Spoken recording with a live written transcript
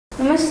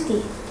Namaste.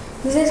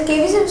 This is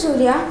KV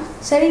Surya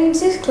studying in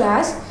 6th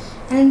class,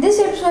 and in this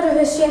episode of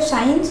History of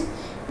Science,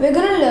 we are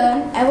going to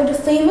learn about a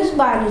famous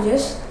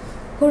biologist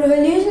who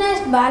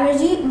revolutionized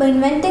biology by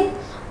inventing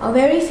a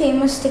very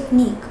famous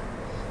technique,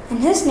 and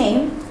his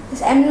name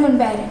is Emil von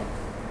Behring.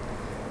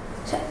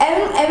 So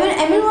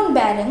Emil von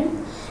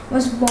Behring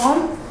was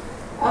born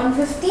on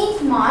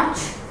 15th March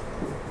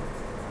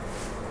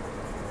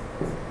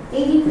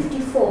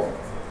 1854.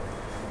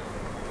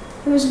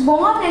 He was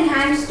born in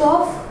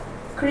Hansdorf,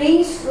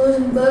 Kreis,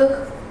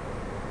 Rosenberg,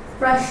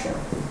 Prussia.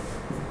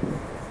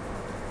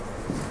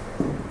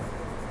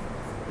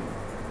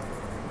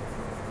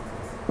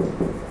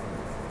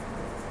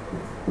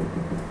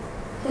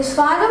 His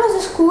father was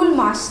a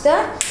schoolmaster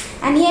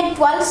and he had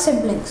 12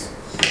 siblings.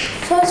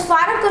 So his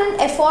father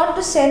couldn't afford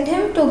to send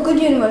him to a good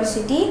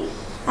university,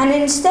 and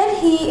instead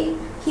he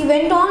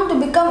went on to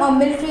become a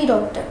military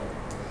doctor.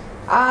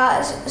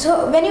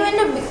 So when he went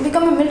to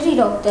become a military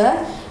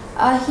doctor,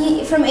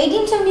 he from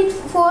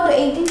 1874 to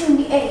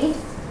 1878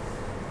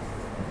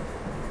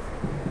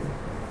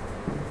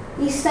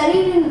 he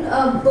studied in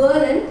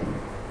Berlin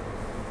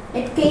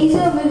at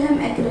Kaiser Wilhelm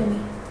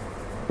Academy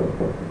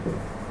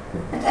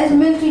as a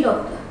military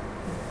doctor.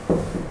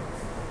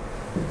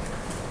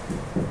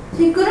 So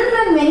he couldn't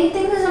learn many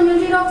things as a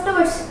military doctor,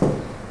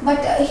 but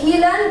he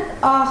learned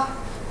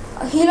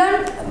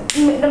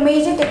the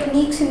major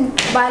techniques in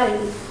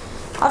biology.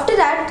 After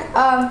that,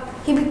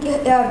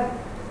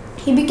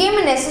 he became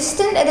an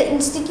assistant at the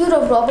Institute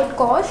of Robert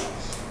Koch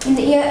in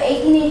the year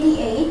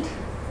 1888.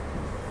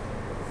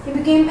 He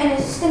became an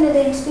assistant at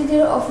the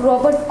Institute of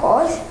Robert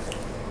Koch,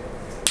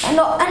 and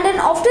then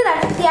after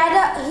that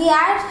he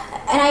had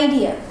an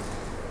idea,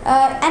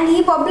 and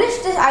he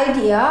published this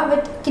idea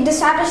with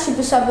Kitasato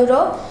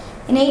Shibusaburo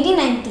in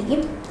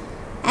 1890,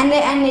 and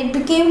it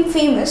became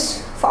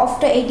famous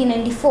after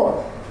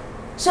 1894.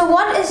 So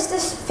what is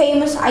this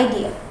famous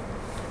idea?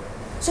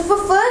 So for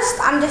first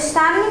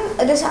understanding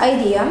this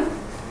idea,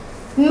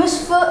 we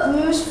must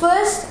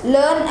first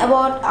learn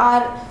about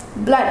our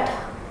blood.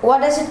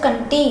 What does it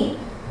contain?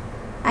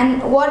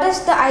 And what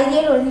is the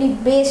idea totally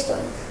based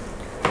on?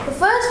 So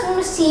first we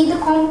must see the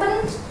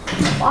components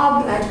of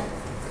our blood.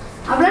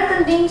 Our blood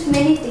contains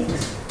many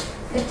things.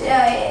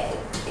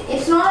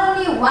 It's not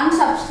only one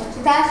substance,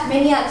 it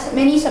has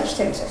many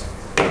substances.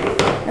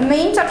 The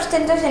main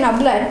substances in our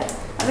blood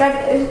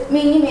is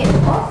mainly made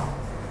of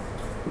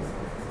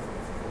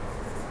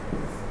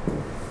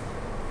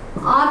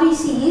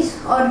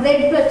RBCs or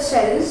red blood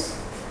cells,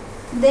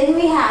 then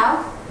we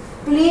have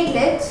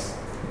platelets,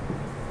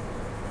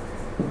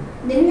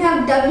 then we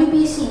have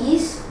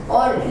WBCs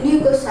or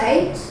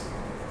leukocytes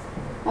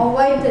or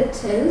white blood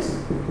cells,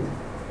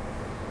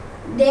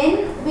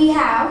 then we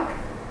have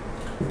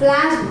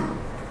plasma.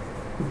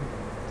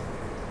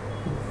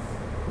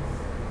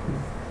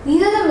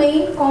 These are the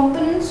main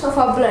components of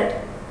our blood: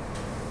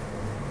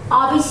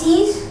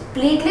 RBCs,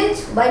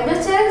 platelets, white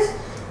blood cells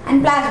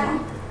and plasma.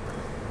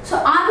 So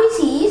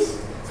RBCs,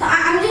 so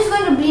I'm just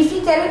going to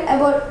briefly tell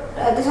about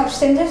the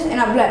substances in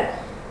our blood,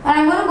 and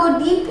I'm going to go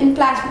deep in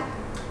plasma.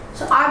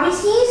 So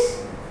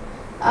RBCs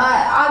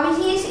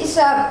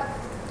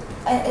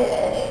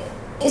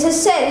is a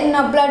cell in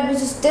our blood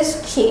which is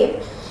disc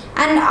shaped,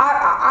 and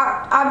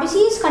our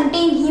RBCs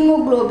contain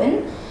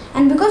hemoglobin,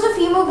 and because of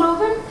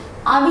hemoglobin,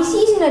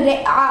 RBCs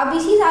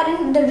are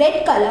in the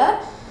red color,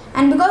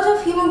 and because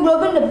of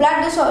hemoglobin, the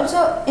blood is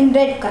also in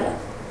red color.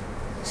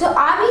 So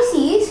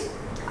RBCs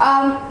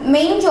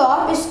main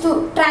job is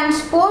to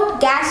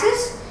transport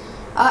gases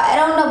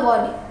around our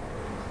body.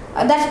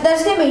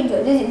 That's their main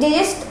job. They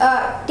just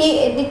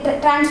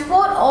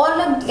transport all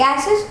the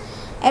gases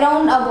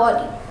around our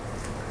body.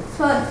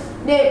 So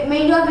their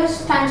main job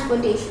is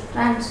transportation,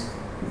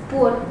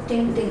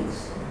 transporting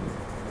things.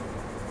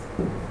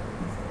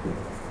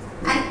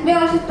 And they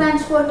also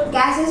transport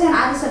gases and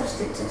other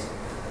substances.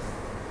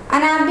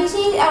 And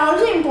RBCs are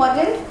also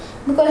important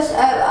because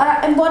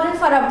are important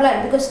for our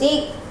blood, because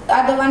they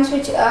are the ones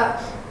which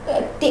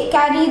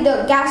carry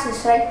the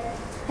gases, right?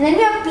 And then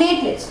we have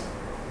platelets.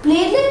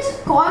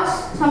 Platelets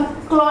cause some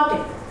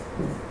clotting.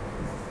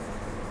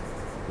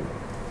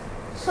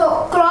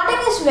 So clotting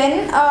is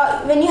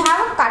when you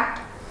have a cut,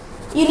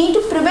 you need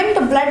to prevent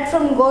the blood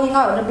from going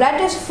out. The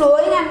blood is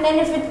flowing, and then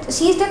if it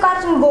sees the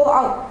cut, it will go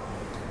out.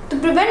 To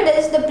prevent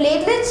this, the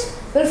platelets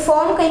will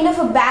form kind of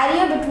a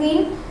barrier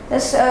between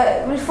this,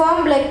 will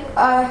form like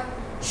a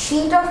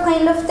sheet of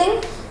kind of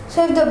thing.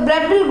 So if the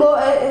blood will go,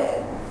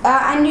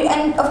 and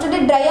after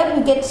they dry up,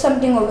 you get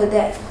something over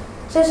there.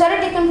 So that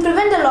they can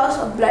prevent the loss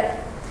of blood.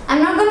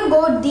 I'm not going to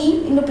go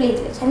deep into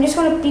platelets. I'm just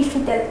going to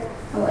briefly tell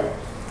about it.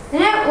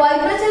 Then I have white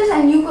blood cells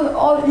and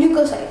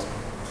leukocytes.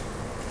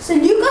 So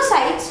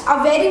leukocytes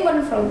are very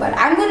important for our blood.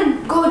 I'm going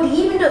to go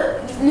deep into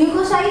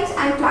leukocytes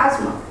and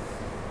plasma.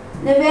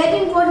 They're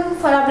very important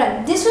for our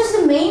blood. This was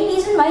the main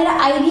reason why the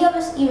idea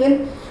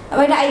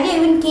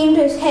even came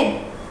to his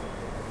head.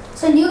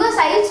 So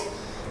leukocytes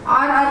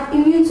are our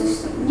immune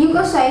system.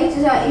 Leukocytes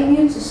is our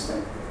immune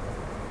system.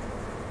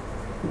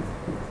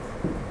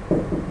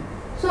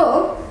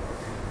 So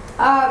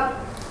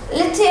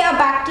let's say a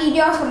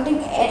bacteria or something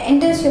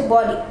enters your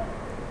body,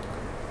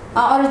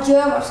 or a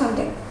germ or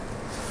something,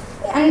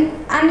 and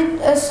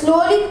it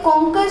slowly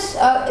conquers,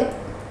 it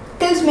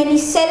kills many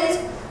cells,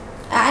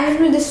 and it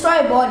will destroy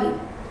a body.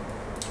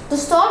 To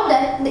stop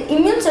that, the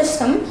immune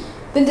system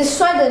will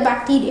destroy the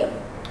bacteria,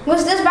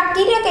 because this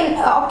bacteria can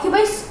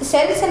occupy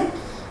cells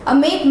and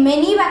make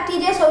many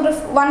bacteria out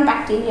of one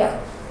bacteria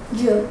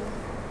germ.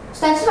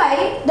 So that's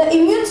why the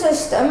immune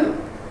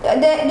system,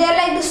 they are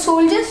like the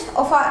soldiers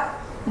of our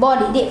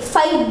body. They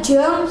fight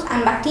germs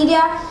and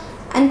bacteria,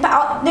 and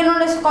they're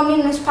known as commonly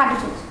known as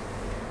pathogens.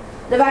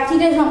 The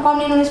bacteria is not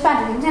commonly known as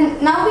pathogens.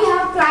 And now we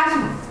have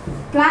plasma.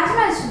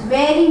 Plasma is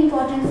very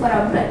important for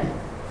our blood.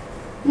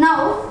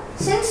 Now,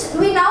 since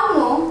we now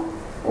know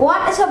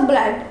what is our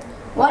blood,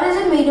 what is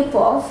it made up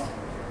of,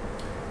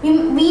 we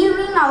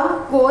will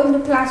now go into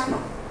plasma.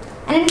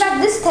 And in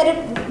fact, this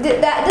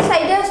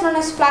idea is known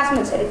as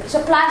plasma therapy.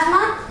 So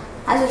plasma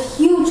has a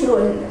huge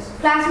role in this.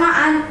 Plasma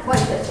and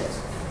white blood cells.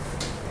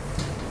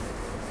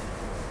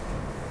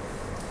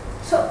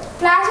 So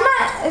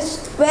plasma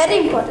is very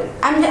important.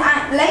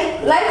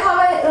 Like how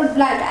I wrote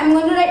blood, I'm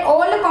going to write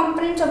all the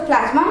components of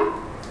plasma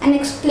and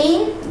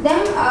explain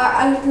them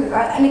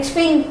and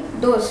explain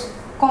those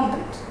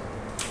components.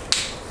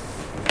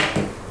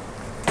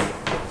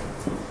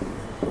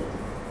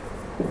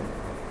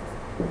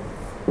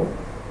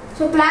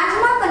 So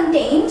plasma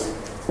contains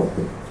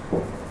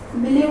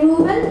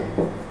bilirubin,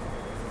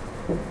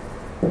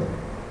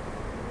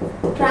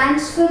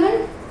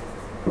 transferrin,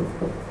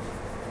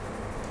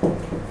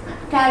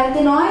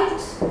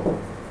 carotenoids,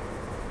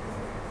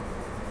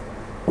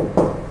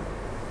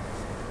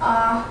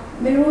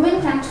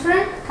 bilirubin,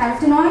 transferrin,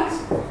 carotenoids,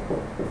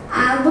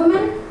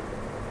 albumin,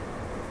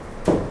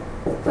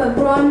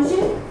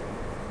 fibrinogen,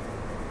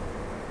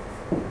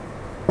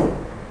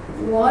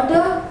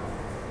 water,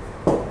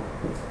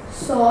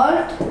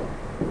 salt,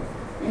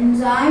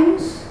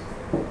 enzymes,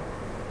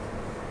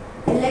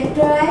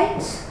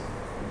 electrolytes,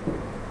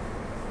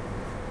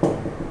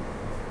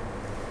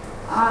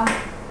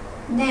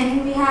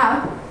 then we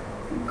have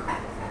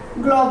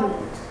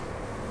globulins.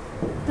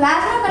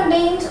 Plasma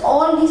contains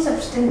all these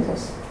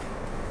substances.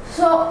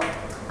 So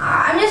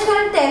I'm just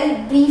going to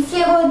tell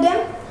briefly about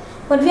them,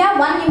 but we have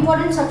one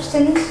important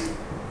substance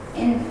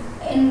in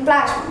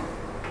plasma.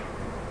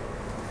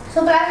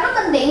 So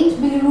plasma contains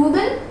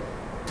bilirubin,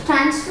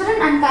 transferrin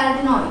and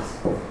carotenoids.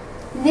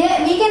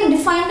 We can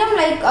define them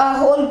like a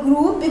whole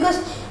group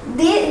because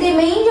their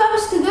main job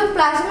is to give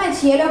plasma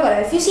its yellow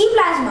color. If you see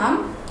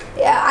plasma,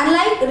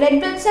 unlike red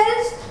blood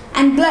cells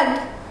and blood,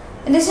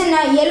 it is in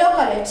a yellow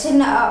color. It's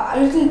in a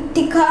little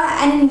thicker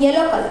and in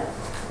yellow color.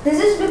 This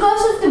is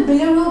because of the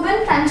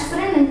bilirubin,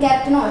 transferrin and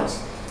carotenoids.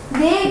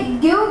 They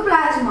give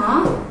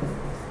plasma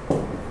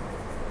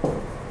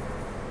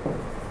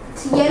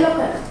its yellow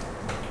color.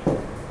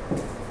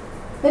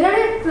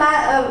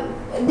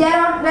 They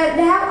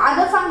have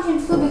other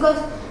functions too, because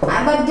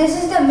but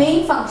this is the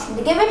main function.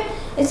 They give it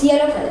its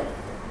yellow color.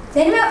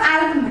 Then we have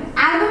albumin.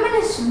 Albumin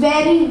is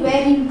very,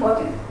 very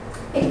important.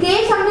 It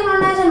creates something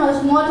known as an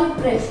osmotic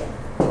pressure.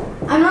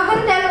 I'm not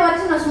going to tell you what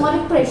is an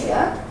osmotic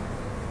pressure,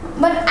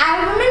 but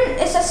albumin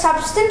is a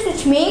substance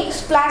which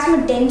makes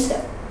plasma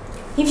denser.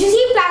 If you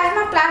see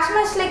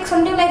plasma is like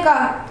something like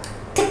a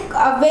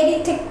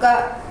very thick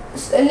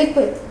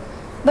liquid.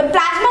 But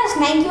plasma is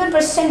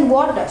 91%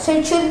 water, so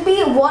it should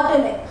be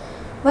water-like.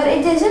 But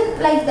it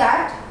isn't like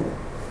that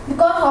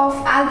because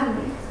of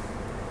albumin.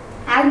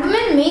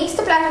 Albumin makes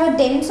the plasma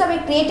denser by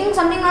creating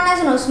something known as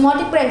an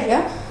osmotic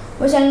pressure,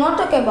 which I'll not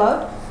talk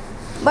about.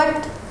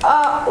 But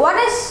what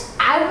is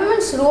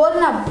albumin's role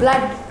in our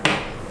blood?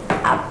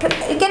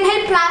 It can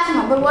help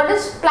plasma, but what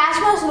is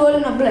plasma's role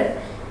in our blood?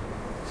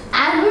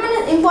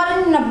 Albumin is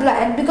important in our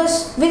blood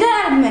because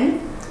without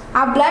albumin,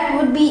 our blood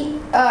would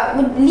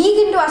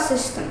leak into our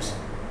systems.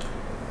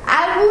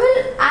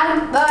 Albumin,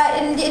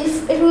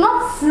 it will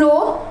not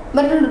flow,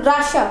 but it will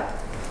rush up.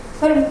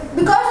 But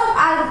because of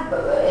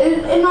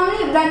albumin,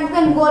 normally blood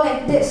can go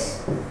like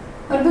this.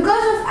 But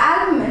because of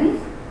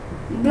albumin,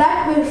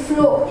 blood will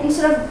flow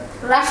instead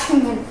of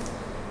rushing in.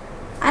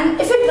 And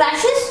if it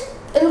rushes,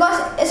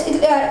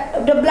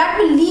 the blood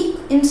will leak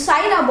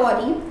inside our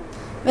body,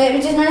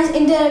 which is known as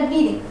internal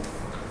bleeding.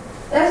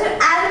 That's why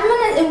albumin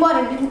is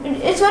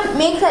important. It's what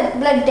makes our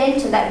blood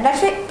denser.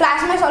 That's why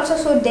plasma is also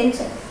so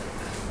denser.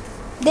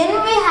 Then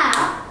we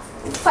have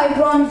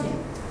fibrinogen.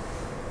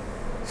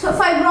 So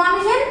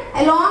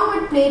fibrinogen along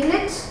with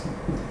platelets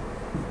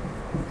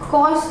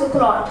cause the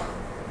clot.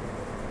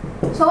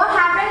 So what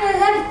happens is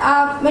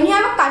that when you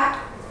have a cut,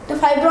 the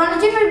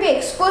fibrinogen will be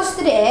exposed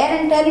to the air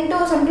and turn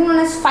into something known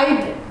as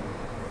fibrin.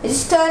 It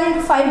is turned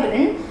into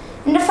fibrin,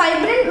 and the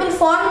fibrin will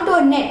form into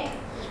a net.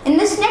 In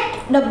this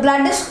net, the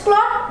blood is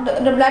clot,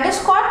 and the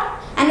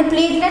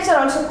platelets are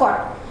also clot.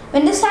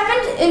 When this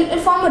happens, it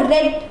will form a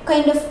red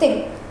kind of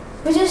thing,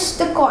 which is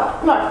the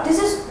clot. This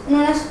is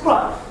known as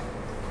clot.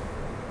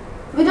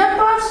 Without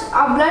clots,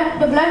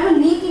 the blood will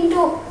leak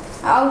into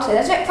outside.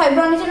 That's why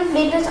fibrinogen and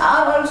platelets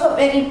are also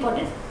very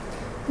important.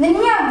 Then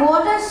we have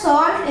water,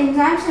 salt,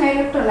 enzymes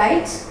and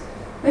electrolytes.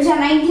 which are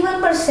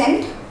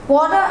 91%.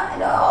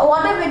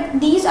 Water with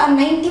these are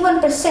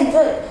 91%.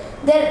 So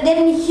they're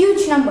in a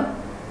huge number.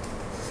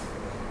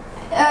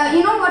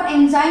 You know what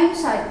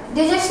enzymes are?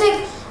 They're just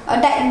like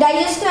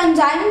digestive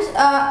enzymes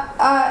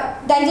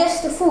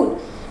digest the food.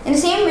 In the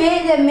same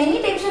way, there are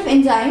many types of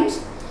enzymes,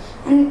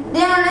 and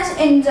they are known as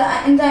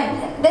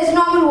enzymes. There's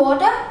normal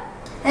water,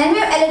 and then we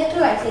have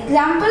electrolytes.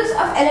 Examples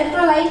of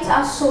electrolytes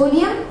are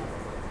sodium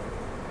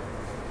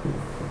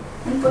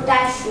and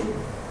potassium.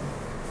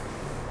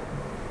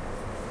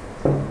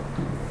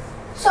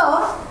 So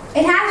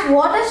it has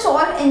water,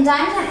 salt,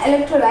 enzymes, and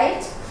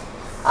electrolytes.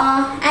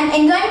 And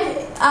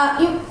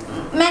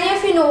enzymes, many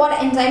of you know what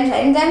enzymes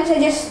are. Enzymes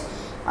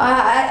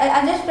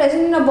are just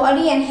present in the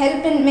body and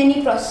help in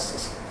many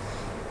processes.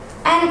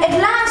 And at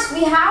last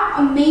we have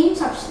a main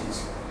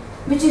substance,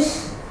 which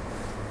is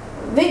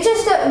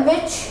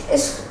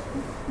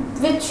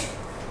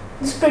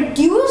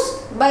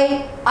produced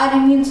by our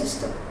immune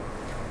system.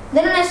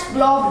 They're known as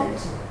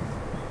globulins.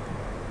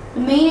 The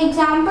main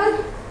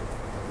example,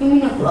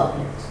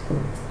 immunoglobulins.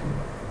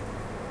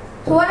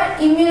 So what are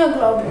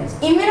immunoglobulins?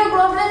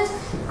 Immunoglobulins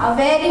are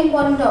very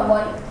important to our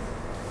body.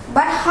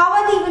 But how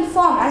are they even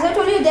formed? As I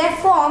told you, they're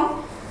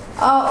formed,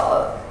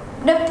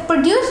 they're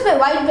produced by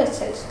white blood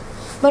cells.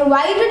 But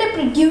why do they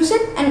produce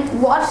it, and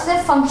what's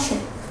their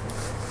function?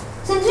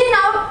 Since we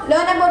now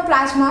learn about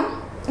plasma,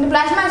 the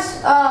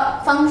plasma's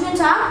functions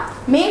are: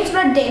 makes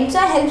blood denser,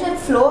 helps it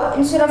flow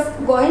instead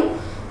of going,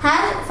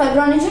 has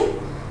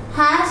fibrinogen,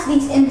 has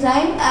these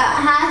enzymes,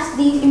 has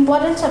these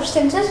important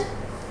substances,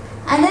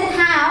 and then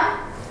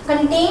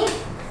contain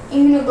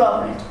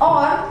immunoglobulins,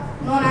 or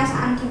known as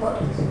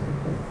antibodies.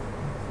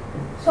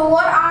 So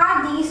what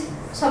are these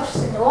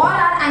substances? What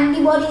are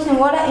antibodies and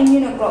what are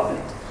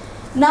immunoglobulins?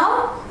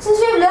 Now, since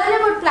we have learned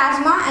about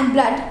plasma and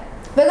blood,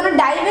 we are going to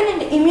dive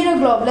into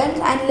immunoglobulins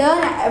and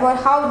learn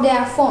about how they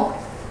are formed.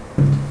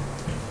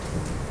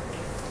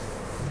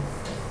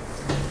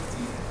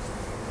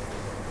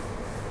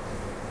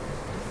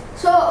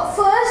 So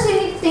first you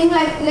need to think,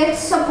 like, let's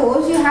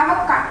suppose you have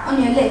a cut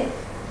on your leg.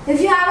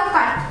 If you have a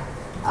cut,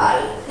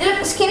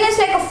 skin is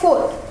like a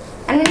fork,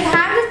 and when you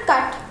have this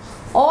cut,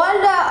 all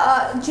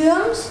the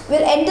germs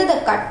will enter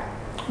the cut.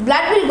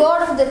 Blood will go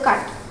out of the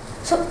cut.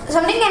 So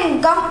something can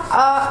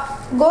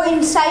go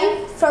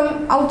inside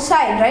from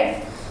outside,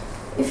 right?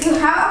 If you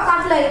have a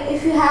cut, like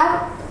if you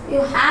have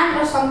your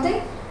hand or something,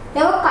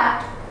 you have a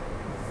cut,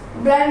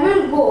 blood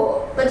will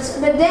go, but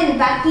then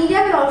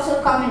bacteria will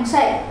also come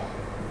inside.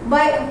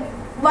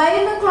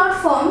 While the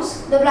clot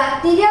forms, the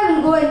bacteria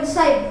will go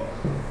inside.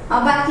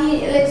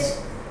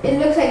 It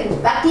looks like this: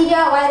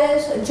 bacteria,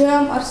 virus, a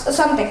germ, or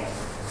something.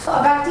 So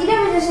a bacteria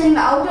which is in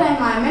the outer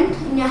environment,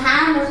 in your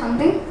hand or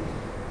something,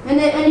 when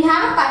you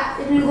have a cut,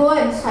 it will go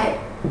inside.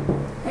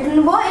 It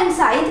will go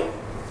inside,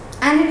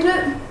 and it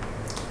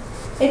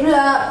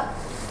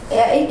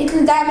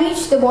will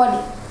damage the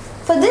body.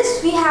 For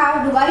this, we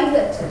have the white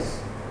blood cells.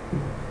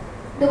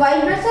 The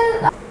white blood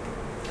cells,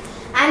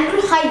 and it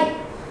will hide.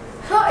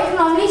 So it will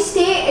only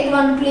stay at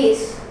one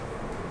place.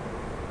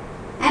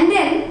 And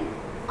then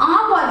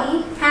our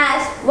body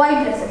has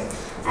white blood cells.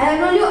 I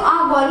told you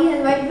our body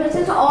has white blood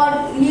cells or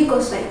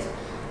leukocytes.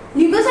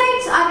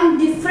 Leukocytes are in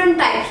different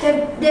types.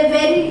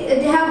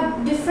 They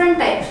have different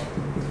types.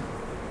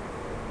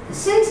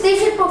 Since they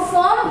should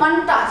perform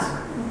one task,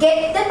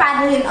 get the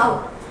pathogen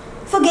out.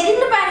 For getting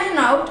the pathogen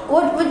out,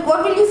 what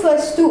will you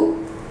first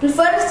do? You'll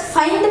first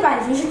find the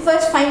pathogen. You should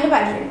first find the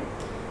pathogen.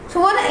 So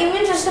what the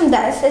immune system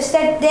does is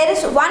that there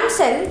is one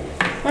cell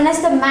known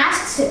as the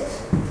mast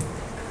cells.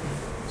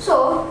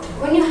 So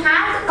when you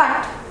have the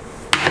cut,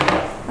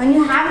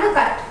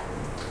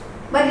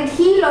 but it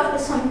heals after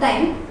some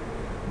time,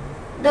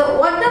 the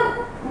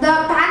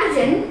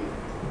pathogen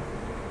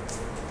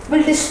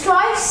will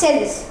destroy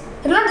cells.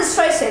 It will not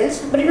destroy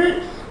cells, but it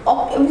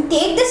will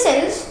take the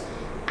cells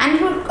and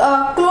it will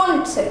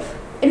clone itself.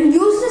 It will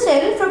use the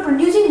cell for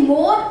producing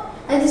more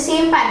of the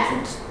same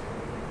pathogens.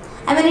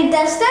 And when it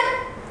does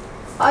that,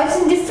 it's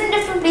in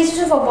different places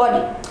of our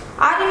body.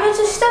 Our immune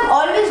system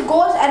always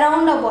goes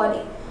around our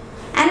body.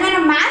 And when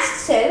a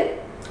mast cell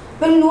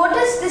will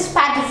notice this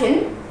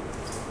pathogen,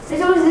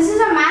 suppose this is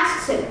a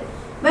mast cell,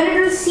 when it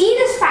will see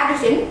this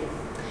pathogen,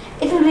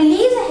 it will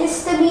release a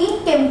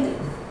histamine chemical.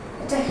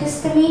 It's a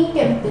histamine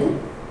chemical.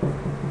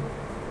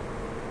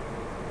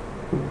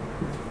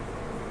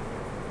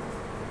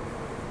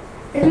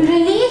 It will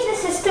release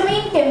this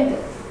histamine chemical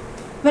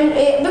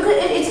because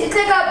it's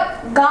like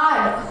a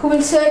guard who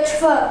will search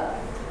for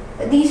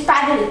these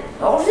pathogens.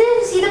 After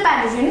you see the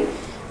pathogen,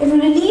 it will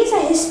release a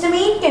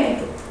histamine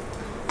chemical,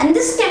 and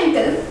this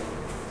chemical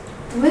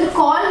will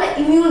call the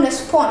immune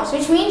response,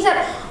 which means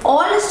that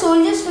all the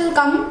soldiers will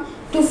come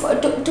to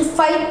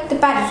fight the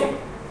pathogen.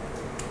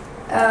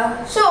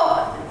 So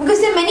because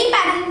there are many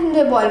pathogens in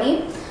the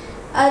body,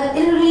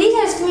 it will release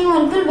a histamine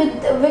molecule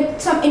with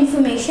some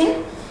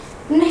information.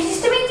 And the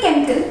histamine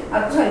chemical,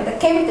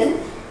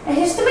 the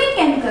histamine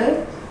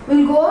chemical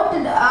will go to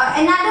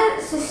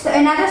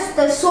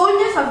the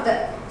soldiers of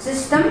the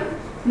system,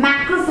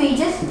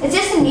 macrophages. It's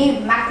just a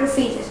name,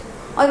 macrophages.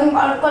 or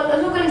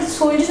also called the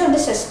soldiers of the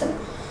system.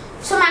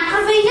 So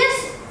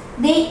macrophages,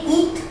 they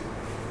eat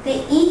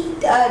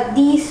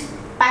these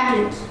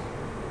pathogens.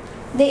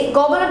 They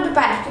gobble up the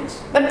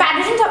pathogens, but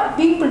pathogens are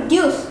being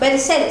produced by the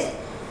cells.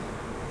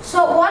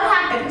 So what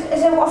happens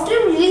is that after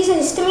you release a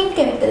histamine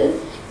chemical,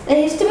 the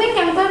histamine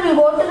chemical will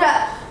go to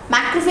the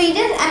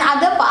macrophages and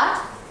other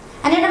parts,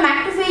 and then the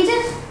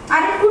macrophages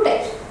are in two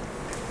types.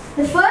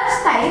 The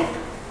first type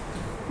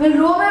will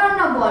roam around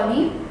our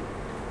body.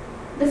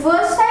 The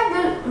first type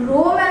will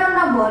roam around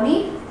our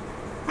body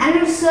and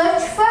will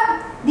search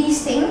for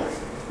these things,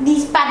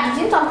 these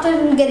pathogens. After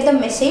it will get the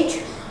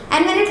message,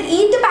 and when it will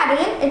eat the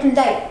pathogen, it will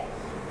die.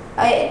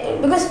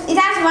 Because it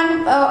has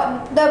one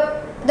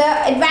the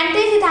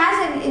advantage it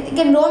has, it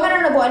can roam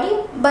around the body,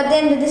 but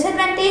then the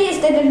disadvantage is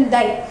that it will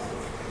die.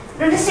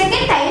 Now the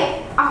second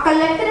type are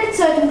collected at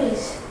certain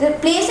places. The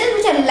places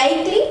which are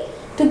likely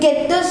to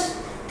get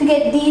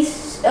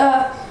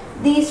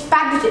these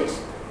pathogens.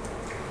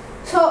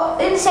 So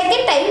in the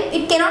second type,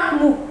 it cannot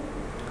move,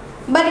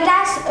 but it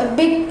has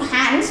big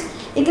hands.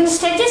 It can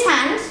stretch its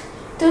hands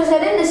to a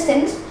certain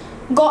distance,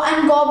 go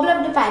and gobble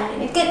up the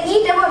pathogen. It can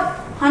eat about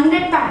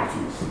 100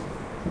 pathogens.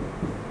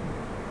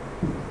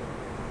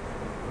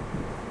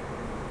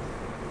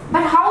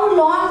 But how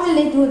long will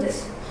it do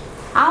this?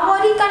 Our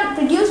body can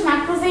produce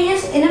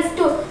macrophages enough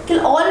to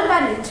kill all the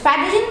pathogens.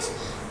 Pathogens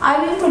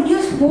are being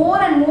produced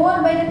more and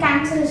more by the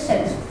cancerous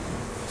cells.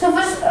 So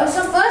first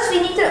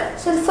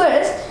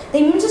the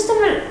immune system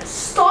will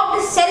stop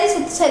the cells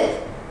itself.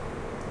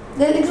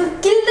 It will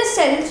kill the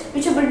cells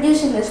which are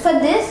producing this. For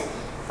this,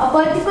 a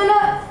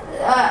particular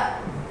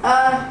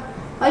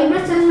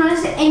cell known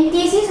as the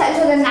NKC cells,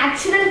 or the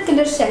natural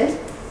killer cells,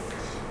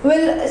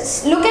 will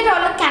look at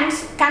all the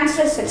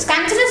cancerous cells.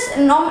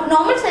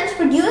 Normal cells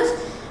produce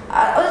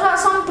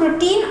some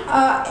protein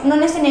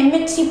known as an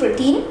MHC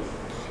protein,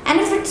 and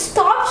if it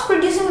stops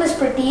producing this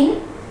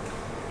protein,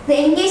 the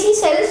NKC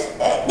cells,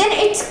 then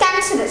it's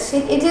cancerous.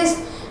 It is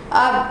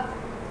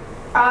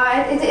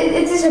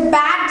a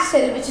bad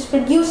cell which is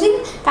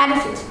producing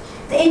pathogens.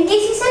 The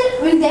NKC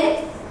cell will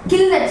then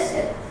kill that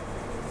cell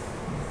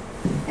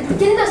and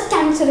kill those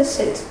cancerous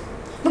cells.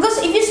 Because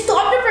if you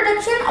stop the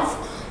production of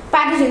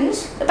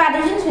pathogens, the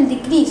pathogens will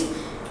decrease.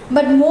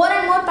 But more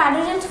and more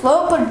pathogens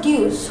were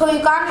produced. So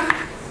you can't.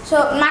 So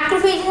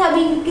macrophages are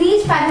being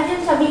increased,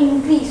 pathogens are being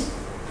increased.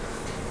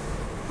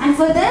 And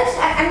for this,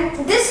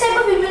 and this type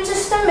of immune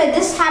system where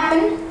this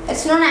happened,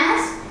 it's known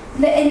as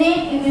the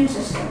innate immune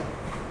system.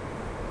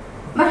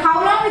 But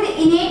how long will the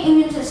innate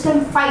immune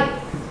system fight?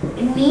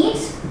 It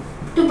needs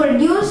to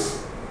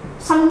produce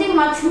something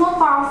much more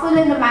powerful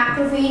than the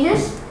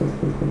macrophages.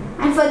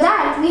 And for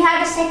that, we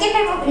have a second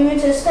type of immune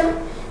system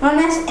known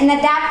as an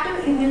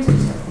adaptive immune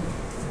system.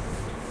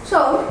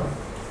 So,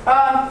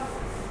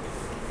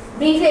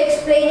 briefly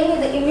explaining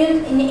the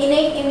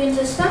innate immune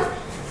system.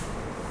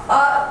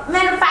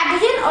 When a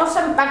pathogen or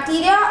some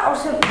bacteria or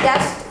some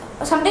dust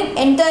or something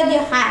entered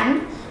your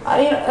hand or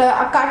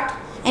a cut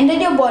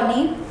entered your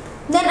body,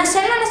 then a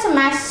cell known as a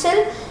mast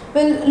cell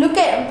will look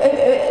at,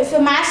 if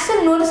a mast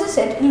cell notices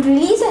it, it will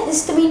release a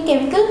histamine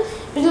chemical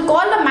which will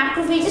call the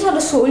macrophages or the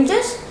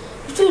soldiers,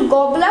 which will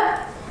gobble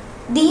up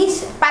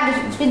these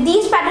pathogens. With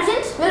these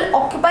pathogens will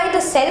occupy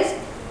the cells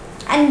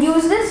and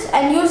use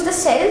the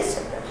cells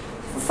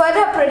for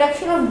the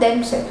production of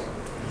themselves.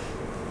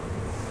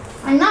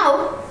 And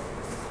now,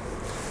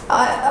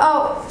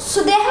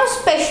 so they have a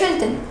special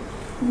thing.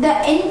 The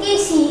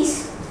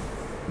NKCs,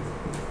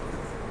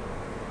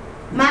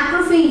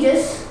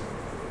 macrophages,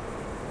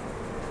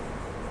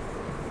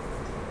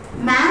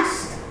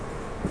 mast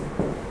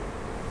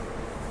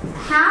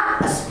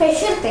have a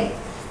special thing.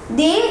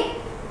 They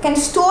can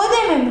store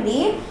their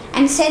memory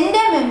and send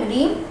their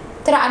memory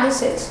to other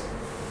cells.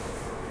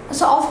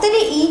 So after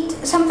they eat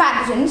some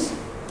pathogens,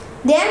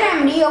 their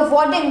memory of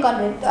what they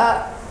encountered,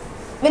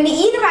 when they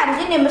eat a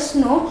pathogen, they must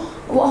know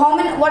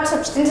what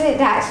substances it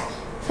has.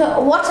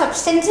 So what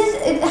substances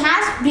it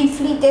has,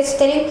 briefly just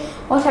telling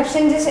what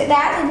substances it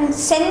has, it will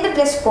send the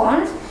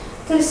response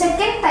to the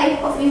second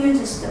type of immune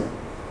system.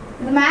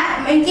 The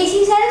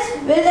NKC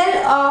cells will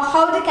tell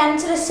how the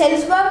cancerous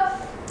cells were,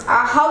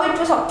 how it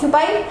was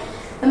occupied.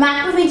 The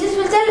macrophages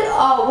will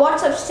tell what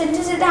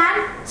substances it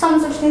had, some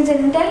substances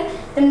it will tell.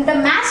 Then the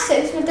mast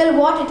cells will tell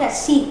what it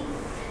has seen.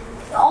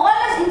 All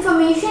this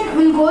information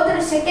will go to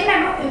the second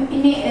type of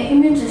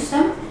immune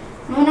system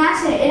known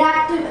as an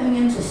adaptive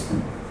immune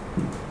system.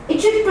 It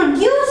should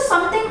produce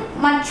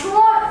something much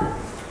more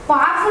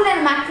powerful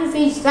than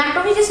macrophages.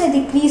 Macrophages are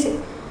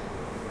decreasing.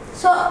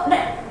 So the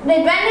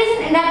advantage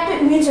in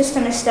adaptive immune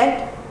system is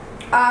that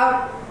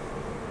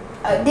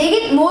they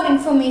get more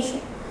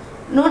information.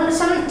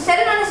 Some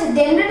cell known as a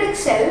dendritic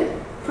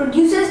cell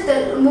produces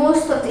the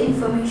most of the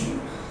information.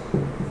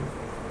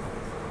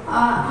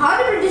 How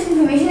to produce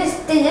information is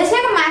just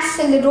like a mast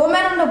cell, they roam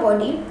around the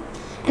body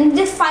and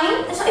they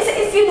find. So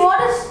if you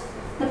notice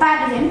the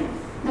pathogen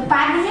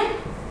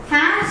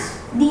has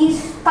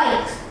these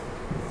spikes.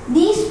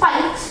 These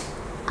spikes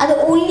are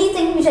the only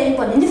thing which are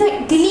important. If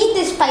I delete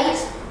these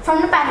spikes,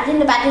 from the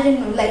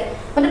pathogen will die.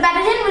 But the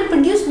pathogen will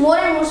produce more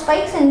and more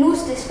spikes and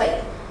lose this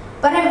spike.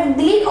 But if I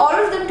delete all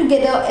of them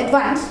together at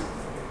once,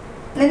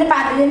 then the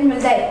pathogen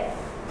will die.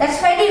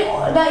 That's why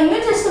the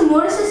immune system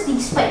notices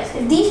these spikes.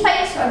 If these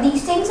spikes or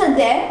these things are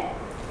there,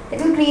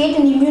 it will create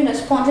an immune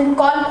response and it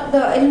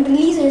will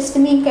release a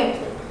histamine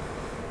chemical.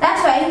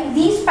 That's why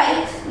these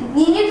spikes,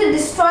 you need to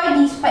destroy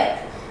these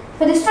spikes.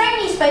 For destroying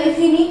these spikes,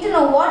 you need to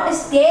know what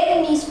is there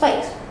in these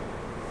spikes.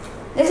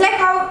 It's like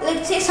how,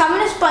 let's say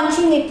someone is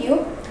punching at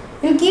you,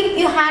 you keep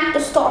your hand to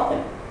stop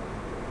him.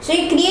 So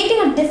you're creating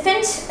a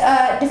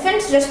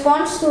defense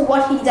response to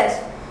what he does.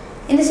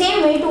 In the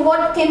same way, to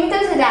what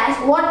chemicals it has,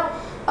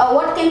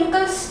 what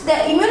chemicals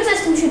the immune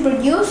system should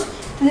produce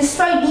to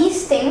destroy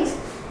these things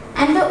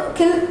and to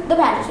kill the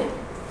pathogen.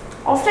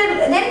 After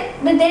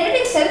then, the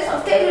dendritic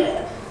cells,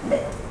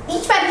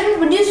 each pathogen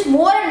produce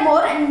more and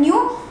more and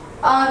new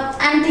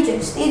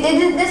antigens.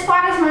 This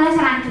part is known as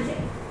an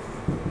antigen,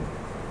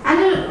 and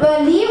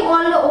will leave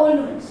all the old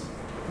ones.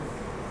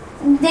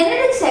 The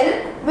dendritic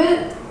cell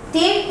will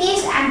take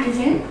these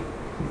antigen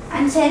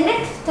and send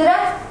it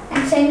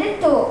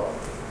to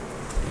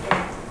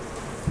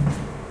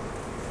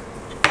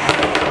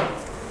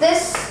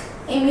this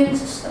immune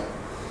system.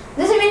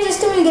 This immune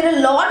system will get a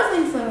lot of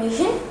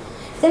information.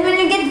 Then when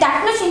you get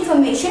that much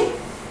information,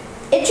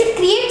 it should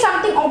create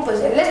something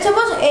opposite. Let's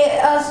suppose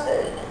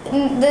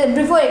the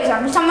before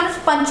example, someone is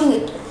punching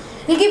it.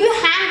 You give your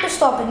hand to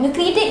stop it. You're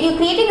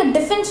creating a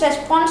defense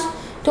response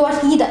to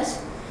what he does.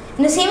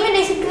 In the same way,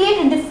 they should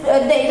create the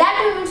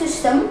adaptive immune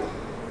system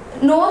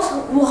knows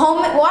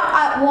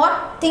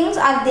what things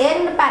are there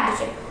in the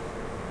pathogen.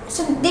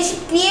 So they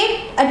should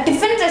create a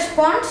different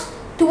response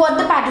to what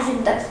the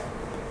pathogen does.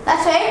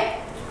 That's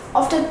why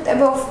after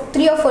about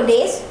 3 or 4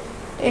 days,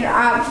 it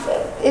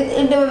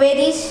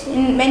varies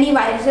in many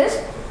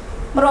viruses,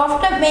 but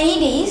after many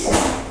days,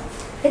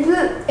 the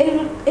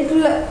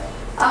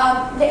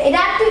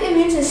adaptive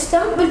immune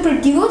system will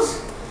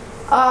produce.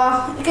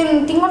 You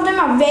can think of them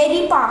as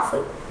very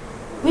powerful,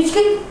 which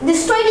can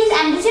destroy these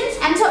antigens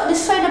and so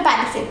destroy the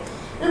pathogen.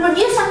 It will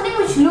produce something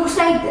which looks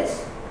like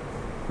this.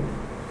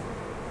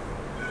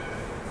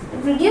 It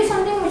will produce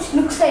something which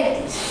looks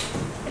like this.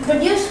 It will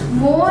produce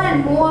more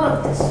and more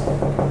of this.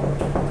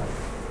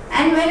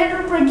 And when it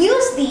will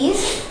produce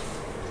these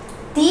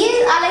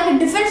are like a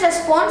defense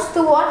response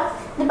to what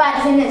the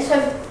pathogen is. So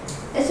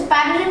if there's a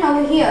pathogen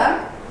over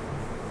here,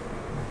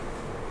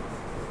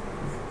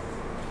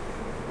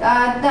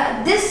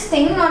 this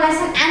thing known as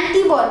an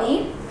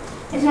antibody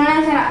is known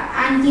as an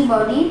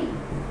antibody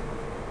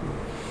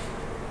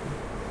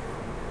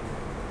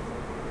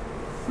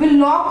will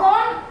lock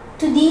on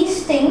to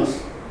these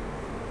things.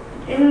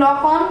 It will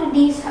lock on to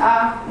these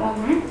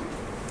moment.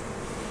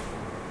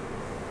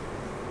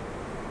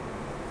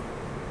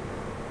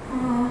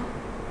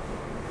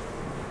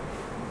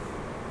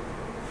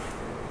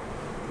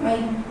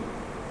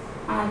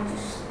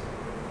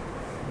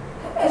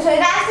 So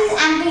it has these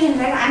antigens,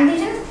 right?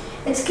 Antigens,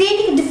 it's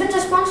creating a defense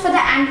response for the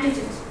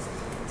antigens.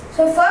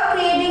 So for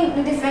creating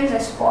the defense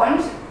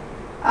response,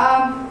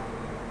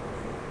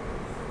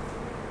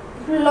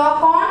 it will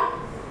lock on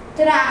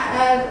to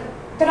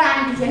the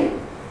antigen.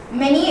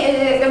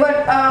 There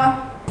were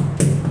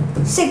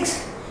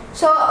 6.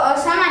 So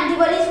some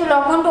antibodies will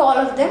lock on to all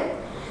of them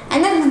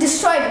and then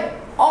destroy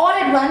them all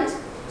at once,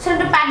 so that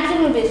the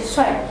pathogen will be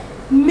destroyed.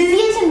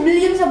 Millions and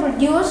billions are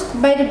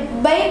produced by the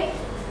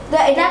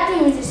adaptive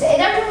immune system. The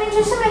adaptive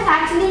immune system is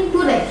actually in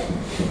 2 types,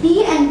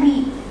 T and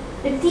B.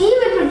 The T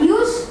will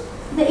produce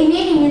the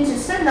innate immune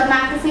system, the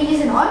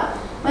macrophages and all,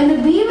 while the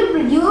B will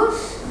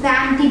produce the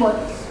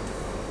antibodies.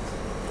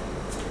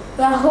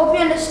 So I hope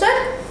you understood.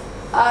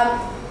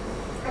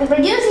 It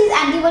produces these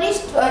antibodies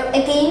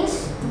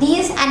against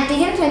these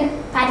antigens and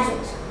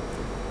pathogens.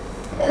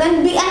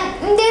 And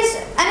there's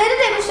another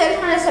type of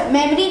cells known as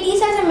memory T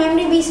cells and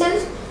memory B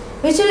cells,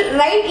 which will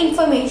write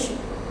information.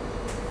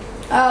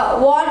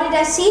 What it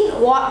has seen,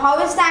 how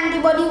is the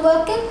antibody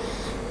working,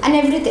 and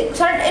everything.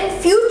 So that in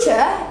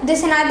future,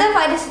 there's another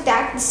virus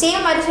attack, the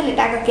same virus will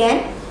attack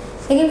again,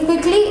 they can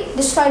quickly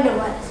destroy the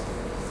virus.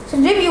 So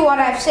to review what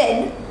I've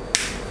said,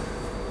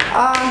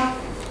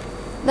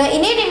 the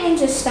innate immune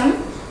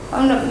system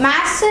from the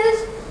mast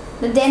cells,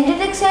 the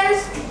dendritic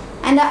cells,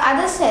 and the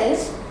other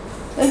cells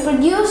will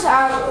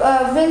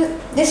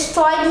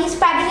destroy these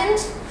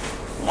pathogens,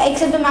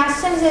 except the mast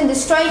cells will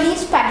destroy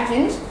these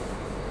pathogens,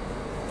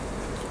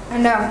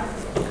 and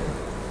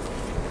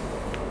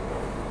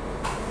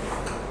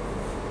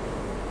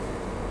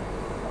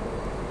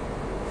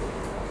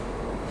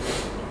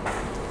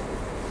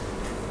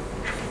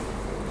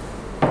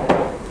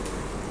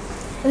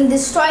will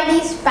destroy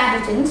these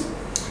pathogens,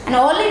 and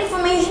all the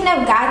information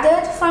I've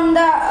gathered from the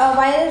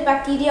virus,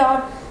 bacteria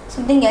or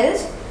something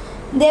else,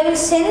 they will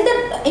send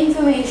the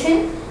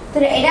information to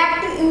the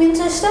adaptive immune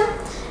system,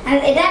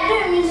 and the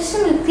adaptive immune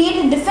system will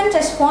create a defense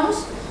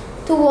response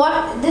to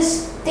what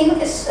this thing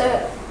is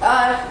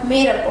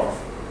made up of.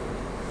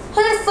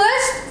 So the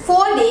first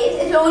 4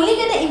 days, it will only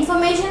get the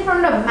information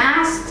from the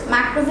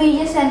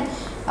macrophages and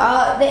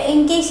the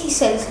NKC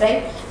cells,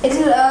 right? It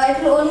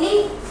will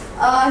only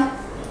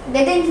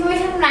get the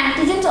information from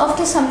antigens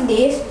after some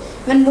days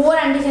when more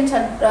antigens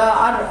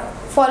are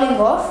falling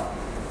off.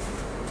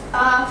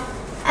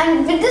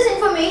 And with this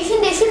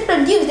information, they should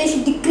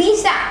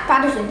decrease the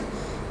pathogens.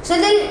 So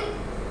they'll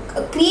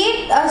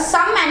create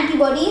some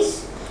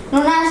antibodies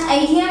known as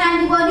IgM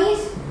antibodies,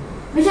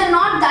 which are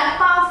not that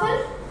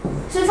powerful.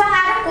 So if I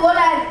had a cold,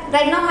 I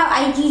right now have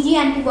IgG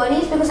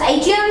antibodies, because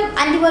IgM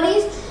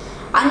antibodies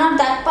are not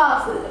that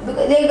powerful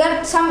because they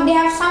have some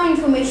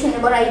information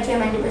about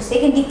IgM antibodies. They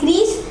can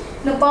decrease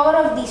the power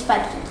of these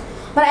pathogens,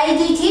 but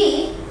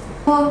IgG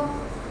more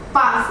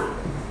powerful.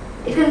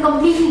 It can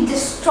completely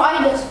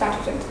destroy those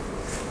pathogens.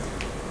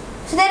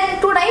 So there are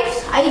two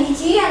types,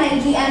 IgG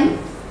and IgM.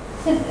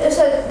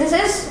 So this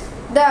is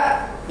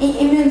the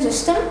immune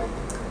system.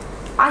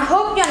 I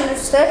hope you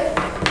understood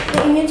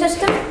the immune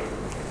system.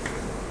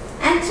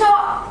 And so,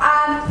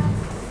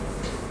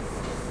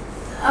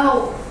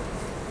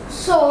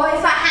 so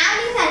if I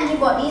have these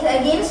antibodies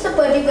against a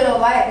particular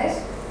virus,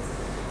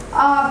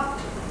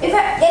 if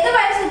I get the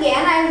virus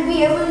again, I will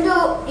be able to,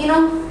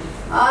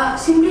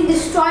 simply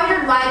destroy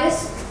that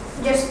virus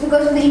just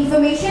because of the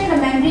information the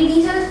memory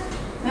T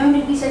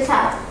cells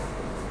have.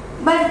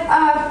 But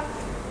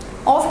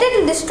after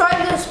to destroy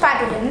those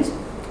pathogens,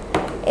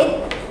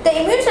 the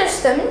immune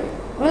system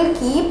will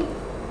keep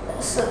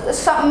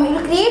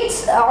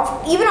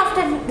even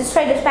after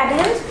destroy those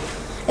pathogens,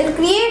 it will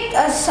create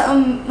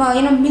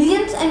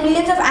millions and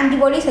millions of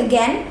antibodies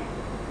again,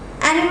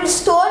 and it will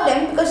store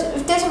them, because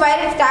if there's a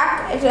viral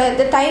attack,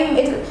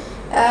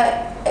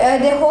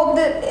 they hope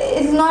that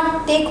it will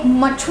not take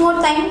much more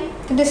time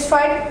to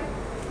destroy it.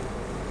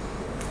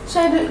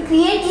 So it will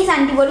create these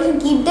antibodies and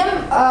keep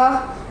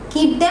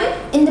them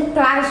in the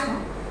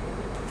plasma,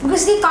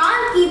 because they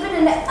can't keep it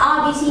in the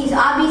RBCs.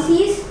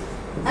 RBCs,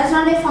 that's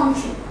not their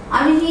function.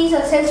 RBCs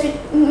are cells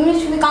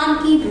which we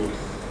can't keep it.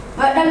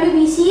 But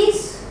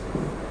WBCs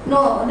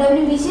are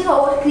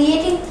all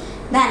creating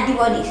the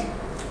antibodies.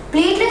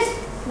 Platelets,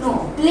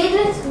 no.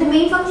 Platelets, the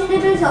main function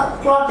is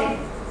clotting.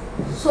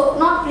 So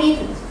not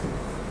platelets.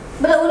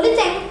 But the only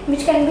thing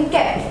which can be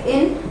kept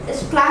in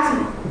is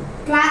plasma.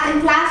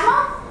 In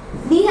plasma,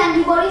 these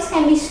antibodies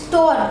can be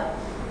stored.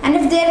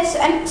 And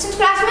since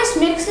plasma is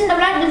mixed in the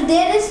blood, if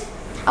there is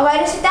a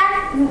virus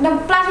attack, the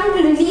plasma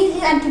will release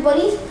these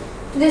antibodies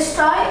to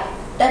destroy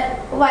that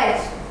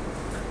virus.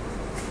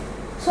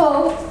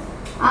 So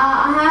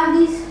I have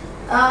these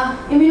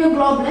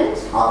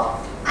immunoglobulins or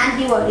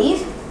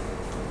antibodies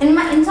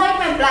inside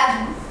my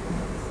plasma.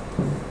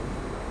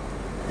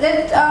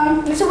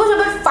 Suppose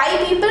about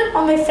 5 people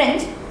or my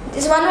friends.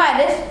 This one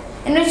virus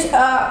in which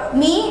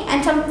me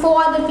and some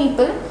 4 other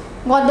people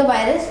got the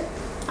virus.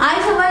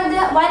 I survived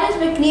the virus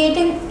by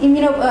creating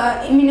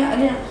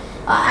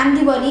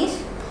antibodies,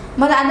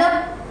 but the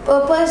other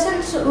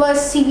persons were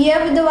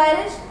severe with the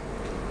virus.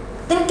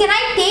 Then can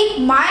I take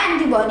my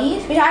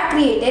antibodies which I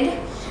created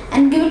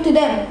and give it to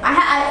them?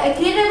 I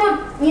created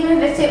about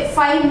let's say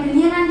 5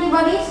 million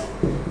antibodies.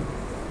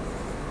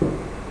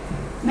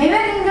 Maybe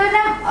I can give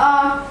them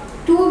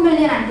 2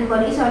 million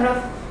antibodies out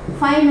of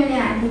 5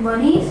 million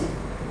antibodies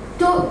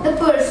to the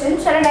person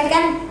so that I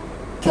can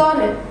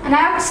cure it, and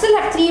I still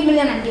have 3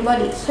 million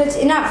antibodies, so it's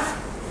enough.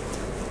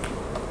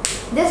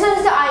 This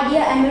was the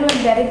idea Emil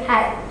von Behring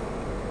had.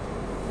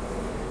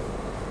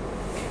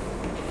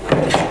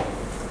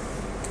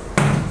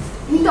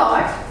 He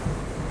thought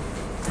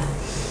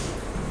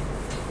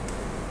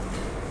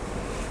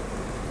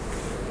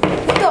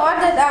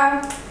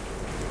that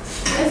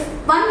if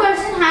one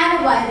person had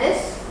a virus,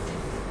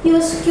 he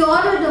was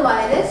cured with the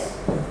virus,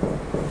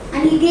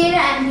 and he created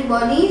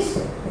antibodies.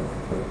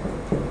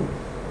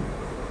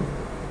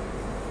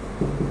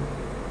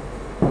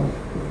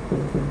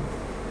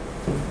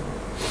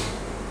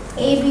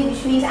 AB,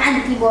 which means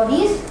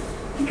antibodies.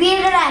 He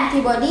created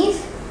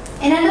antibodies.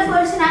 Another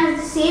person has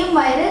the same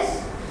virus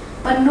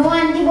but no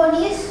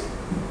antibodies,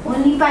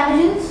 only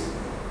pathogens.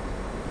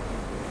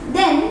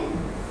 Then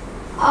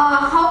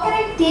how can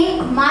I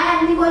take my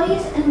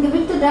antibodies and give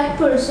it to that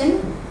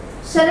person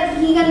so that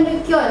he can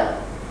be cured?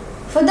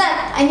 For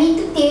that I need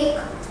to take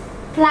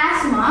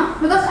plasma,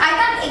 because I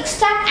can't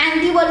extract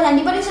antibodies.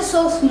 Antibodies are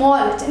so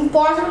small, it's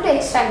impossible to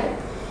extract them.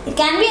 It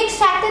can be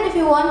extracted if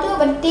you want to,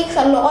 but it takes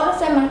a lot of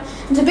time and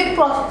it's a big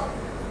process.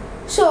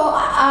 So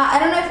I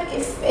don't know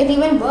if it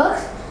even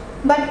works,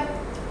 but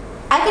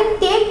I can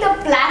take the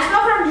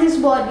plasma from his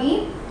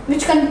body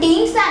which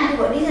contains the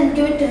antibodies and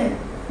give it to him.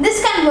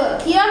 This can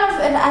work. He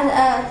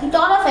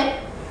thought of it,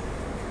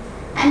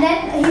 and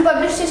then he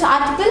published his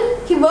article.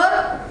 He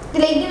worked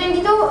till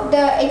 1892,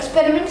 the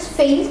experiments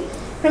failed.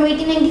 From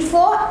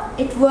 1894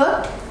 it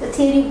worked, the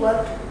theory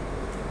worked.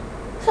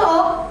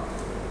 So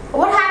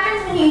what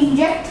happens when you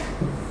inject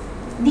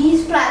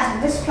this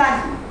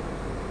plasma?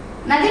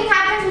 Nothing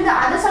happens with the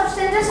other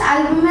substances,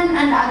 albumin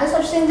and other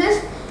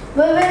substances,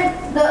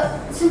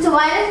 since the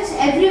virus is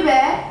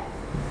everywhere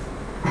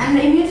and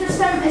the immune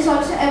system is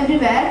also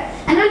everywhere,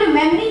 and all the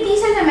memory T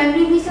cells and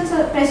memory B cells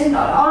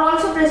are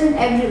also present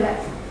everywhere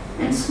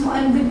in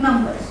big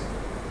numbers.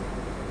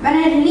 when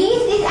I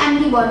release these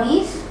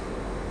antibodies,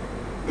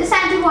 this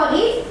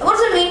antibody, what's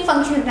the main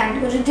function of the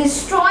antibody? To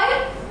destroy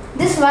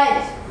this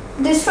virus,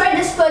 destroy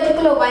this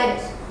particular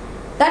virus.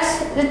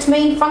 That's its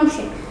main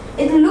function.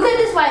 It will look at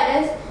this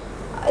virus.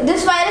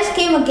 This virus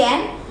came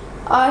again,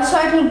 so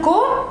it will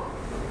go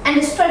and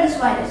destroy this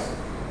virus.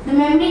 The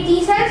memory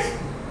T cells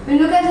will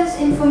look at this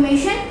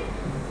information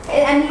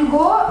and will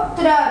go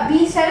to the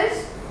B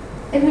cells.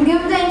 It will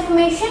give the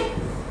information.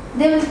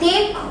 They will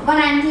take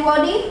one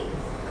antibody.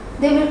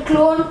 They will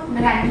clone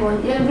the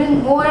antibody. They will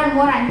bring more and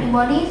more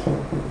antibodies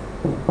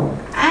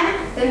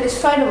and they will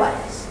destroy the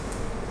virus.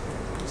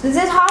 So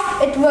this is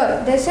how it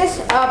works. This is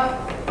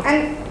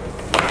and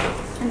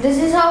this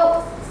is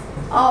how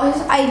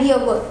this idea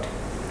worked.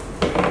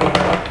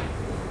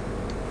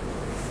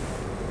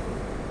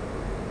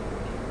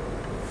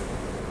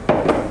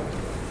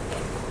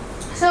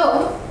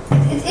 So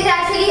it's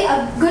actually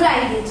a good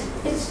idea.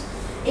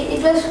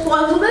 It was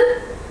possible.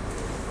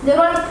 There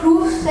were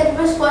proofs that it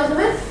was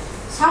possible.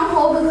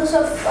 Somehow, because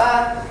of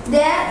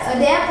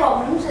their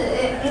problems,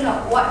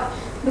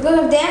 because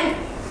of their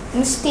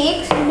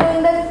mistakes in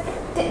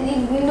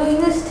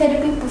doing this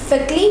therapy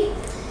perfectly,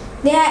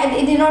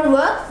 it did not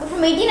work. But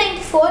from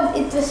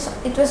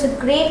 1894, it was a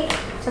great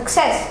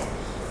success.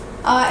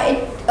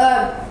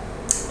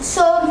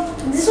 So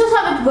this was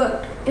how it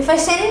worked. If I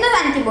send those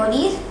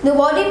antibodies, the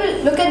body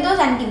will look at those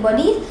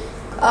antibodies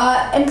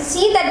and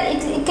see that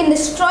it can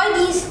destroy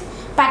these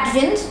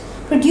pathogens,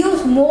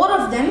 produce more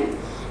of them,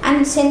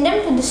 and send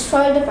them to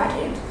destroy the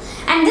pathogens.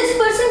 And this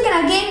person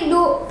can again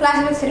do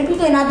plasma therapy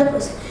to another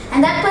person.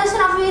 And that person,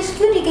 after he is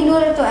cured, he can do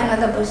it to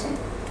another person.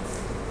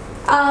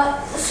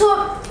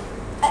 So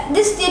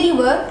this theory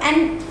worked,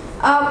 and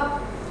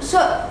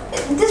so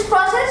this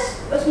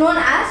process was known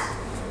as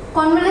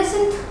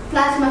convalescent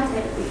plasma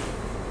therapy.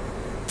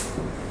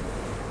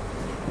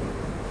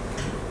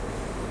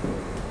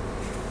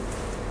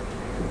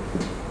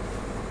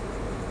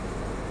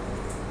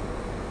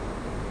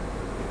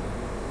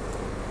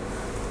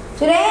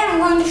 Today I am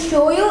going to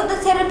show you the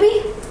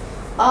therapy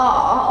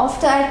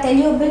after I tell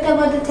you a bit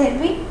about the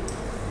therapy.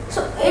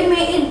 So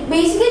it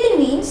basically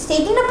means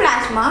taking the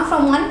plasma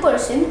from one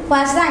person who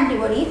has the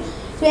antibody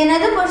to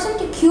another person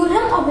to cure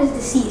him of his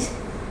disease,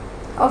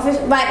 of his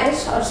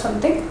virus or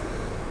something.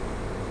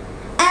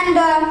 And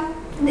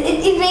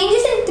it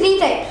ranges in 3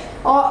 types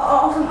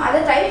or some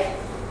other types.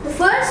 The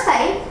first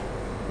type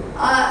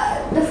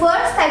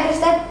is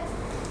that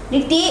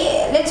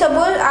let's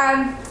suppose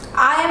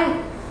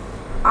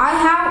I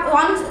have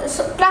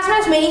plasma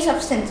has many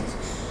substances,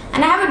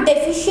 and I have a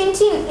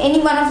deficiency in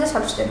any one of the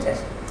substances,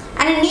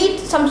 and I need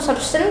some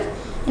substance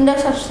in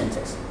those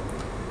substances.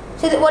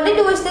 So what they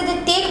do is that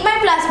they take my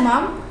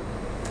plasma,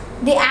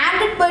 they add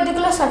that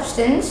particular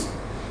substance,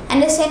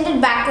 and they send it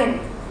back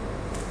in.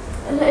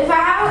 So if I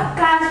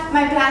have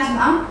my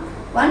plasma,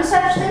 one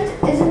substance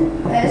is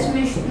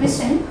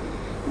missing,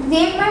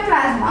 they take my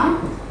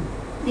plasma,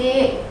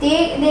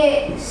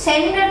 they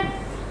send that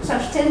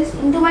substance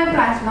into my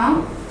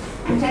plasma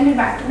and send it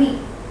back to me.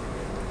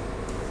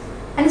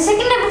 And the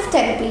second type of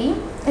therapy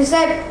is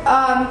that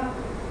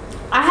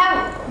I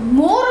have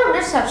more of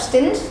the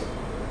substance,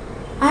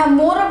 I have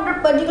more of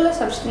the particular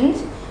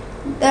substance,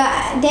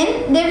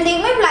 then they will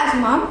take my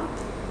plasma,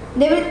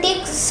 they will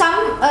take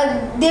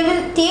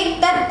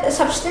that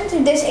substance,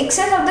 if there is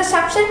excess of the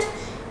substance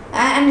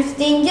and it's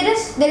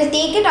dangerous, they will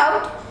take it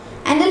out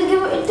and they will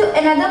give it to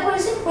another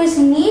person who is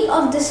in need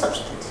of this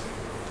substance.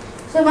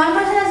 So one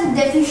person has a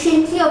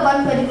deficiency of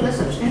one particular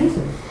substance,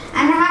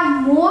 and I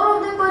have more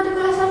of the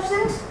particular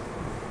substance.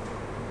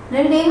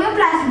 They will take my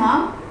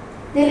plasma,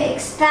 they will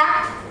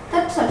extract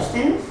that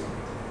substance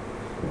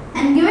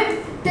and give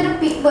it to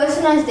the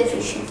person who has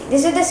deficiency.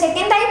 This is the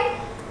second type.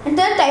 And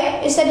third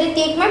type is that they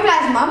take my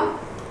plasma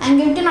and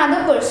give it to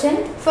another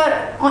person for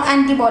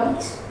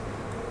antibodies.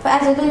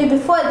 As I told you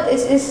before,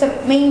 this is the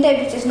main type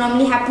which is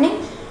normally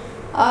happening,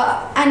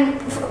 and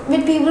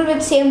with people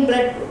with same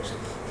blood groups.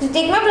 So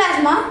take my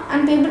plasma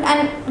and give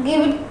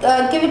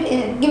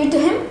it to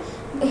him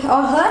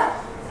or her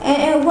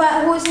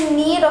who is in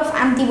need of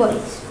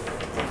antibodies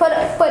for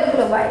a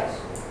particular virus.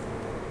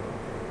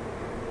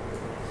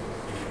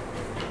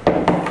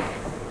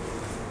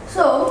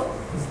 So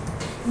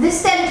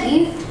this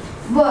therapy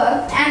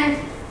worked, and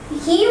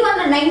he won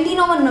the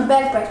 1901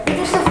 Nobel Prize, which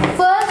was the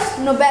first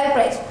Nobel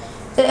Prize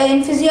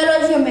in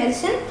physiology or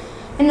medicine.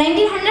 In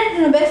 1900,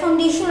 the Nobel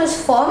Foundation was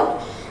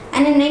formed,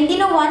 and in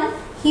 1901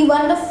 he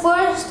won the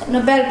first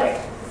Nobel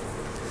Prize.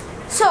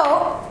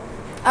 So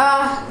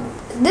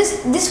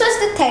this was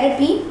the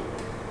therapy,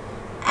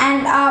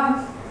 and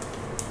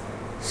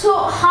so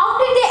how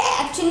did they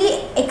actually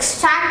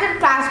extract the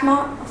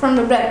plasma from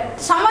the blood?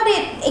 Somehow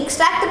they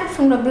extracted it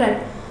from the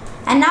blood,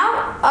 and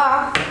now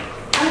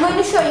I'm going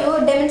to show you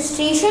a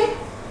demonstration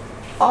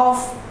of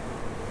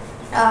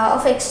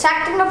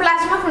extracting the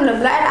plasma from the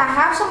blood. I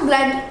have some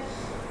blood.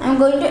 I'm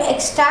going to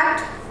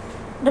extract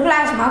the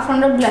plasma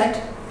from the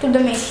blood to the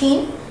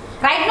machine.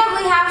 Right now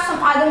we have some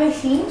other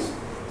machines,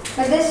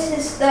 but this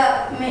is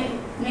the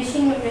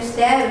machine which was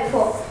there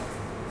before.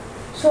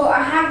 So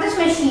I have this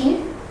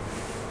machine,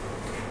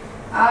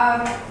 it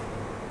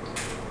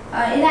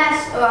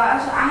has. So I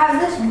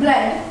have this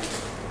blood,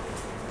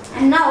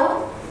 and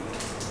now.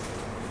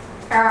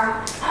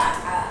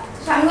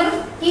 So I'm going to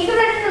keep the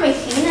blood in the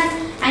machine, and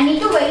I need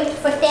to wait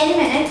for 10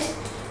 minutes,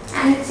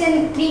 and it's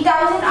in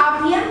 3000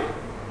 RPM.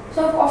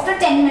 So after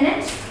 10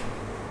 minutes,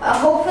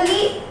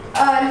 hopefully,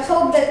 let's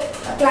hope that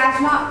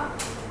plasma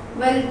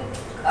will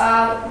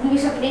be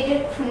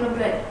separated from the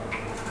blood.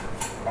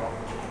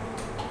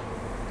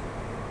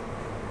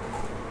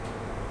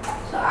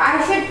 So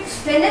I should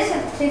spin this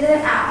at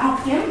 3000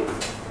 RPM.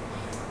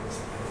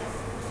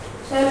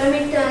 So let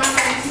me turn on my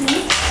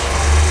machine.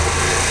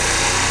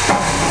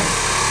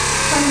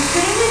 So I'm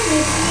spinning this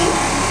machine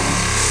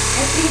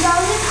at 3000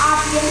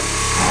 RPM,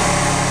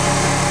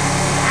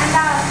 and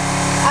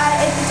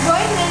it's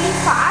going really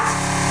fast.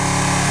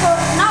 So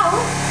now,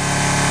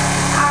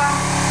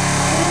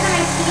 this is the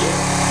machine.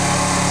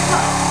 So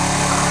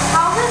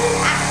how does it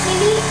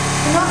actually,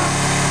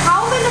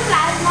 how will the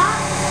plasma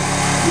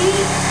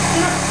be,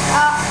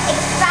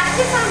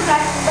 extracted from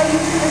blood by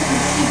using this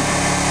machine?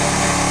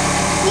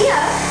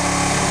 Here,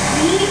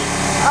 we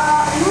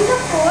use a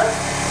force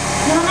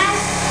known as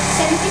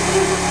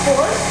centrifugal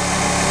force.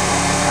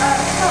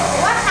 So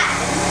what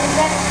happens is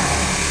that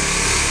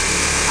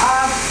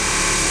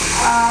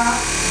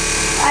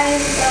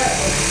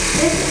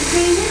this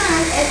equation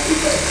as F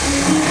equals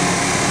mv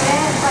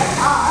squared by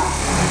r.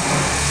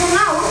 So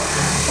now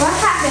what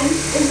happens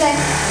is that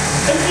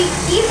if we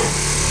keep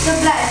the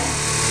blood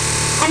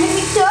and if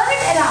we turn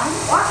it around,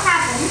 what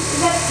happens is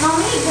that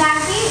normally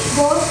gravity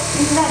goes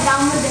in the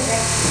downward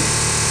direction,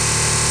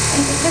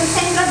 into the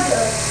center of the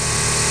earth.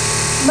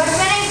 But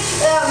when I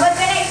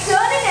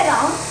turn it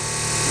around,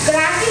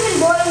 gravity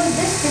will go in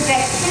this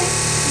direction,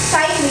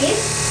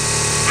 sideways,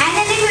 and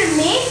then it will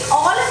make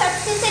all the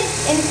substances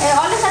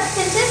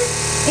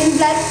in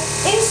blood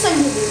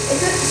insoluble. It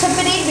will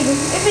separate the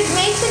group. If it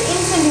makes it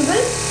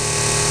insoluble,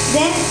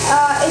 then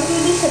it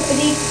will be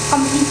separated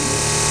completely.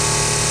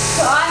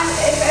 So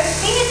if I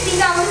spin at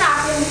 3000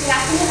 RPM, which is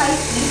actually high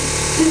speed,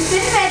 you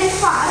spin very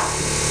fast,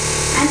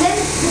 and then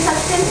the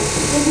substance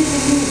will be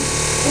removed.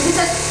 If the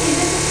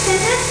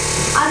substances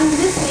are in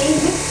this way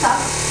mixed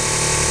up,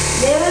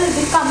 they will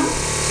become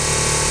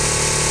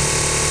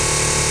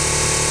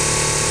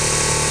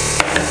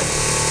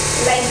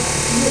like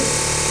this.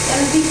 They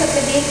will be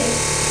separated.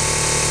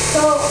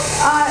 So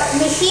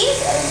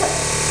machines,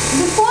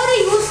 before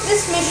they use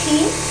this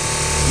machine,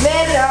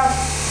 where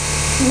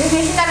this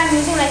machine that I'm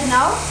using right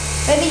now,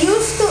 where they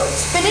used to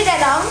spin it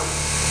around,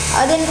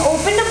 then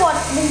open the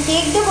bottle, then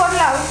take the bottle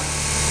out,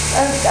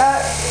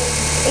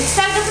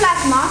 extract the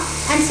plasma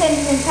and send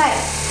it inside.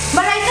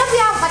 But right now we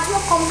have much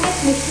more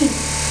complex machines.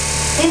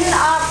 In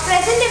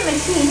present day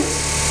machines,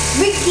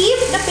 we keep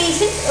the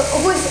patient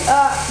who is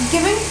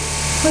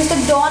the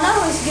donor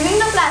who is giving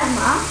the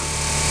plasma,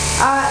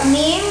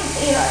 name,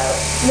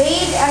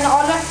 weight and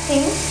all that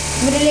things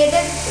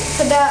related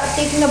to the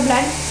taking the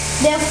blood.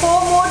 There are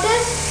 4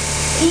 motors.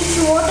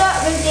 Each motor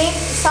will take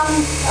some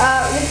each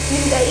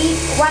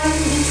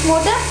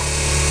motor.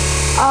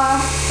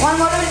 One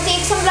motor will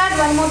take some blood,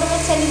 one motor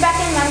will send it back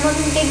in, one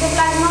motor will take the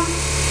plasma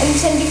and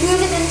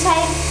centrifuge it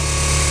inside,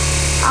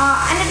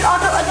 and it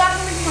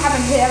automatically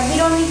happens. We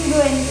don't need to do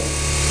anything.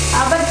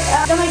 But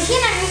the machine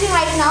I'm using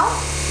right now,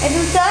 it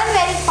will turn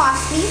very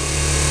fastly.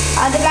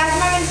 The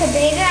plasma will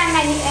separate it,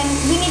 and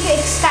we need to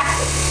extract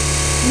it.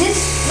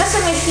 This was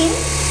a machine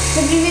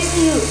we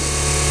previously used.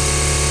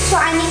 So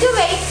I need to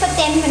wait for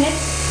 10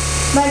 minutes,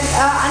 but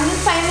until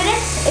 5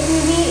 minutes it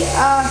will be.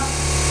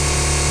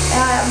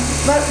 I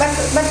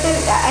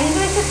need to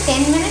wait for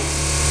 10 minutes,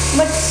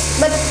 but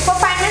for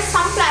 5 minutes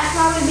some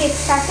plasma will be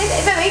extracted.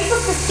 If I wait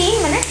for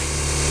 15 minutes,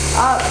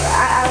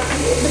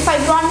 the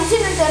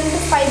fibrinogen will turn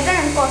into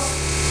fibrin and cause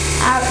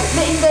it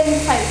will turn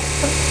into fibrin.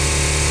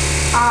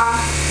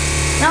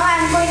 Now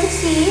I am going to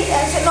see.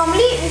 So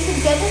normally we should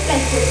get it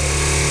like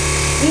this.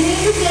 We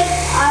need to get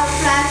our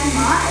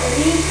plasma.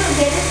 We need to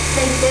get it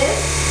like this.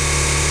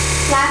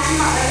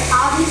 Plasma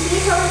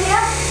RBCs over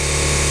here,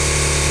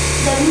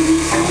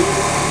 WBCs,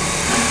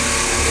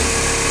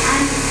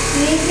 and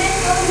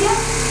platelets over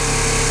here,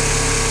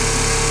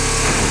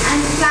 and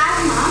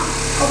plasma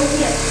over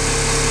here.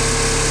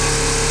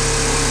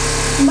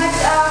 But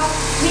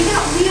we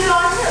can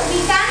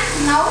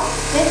now.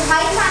 There's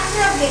high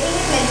chances of getting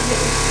it like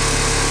this.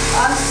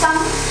 Some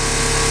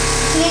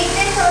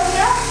platelets over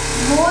here,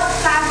 more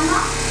plasma,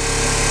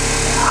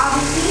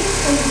 RBCs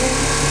over here.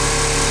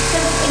 So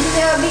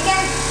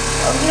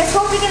let's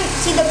hope we can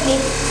see the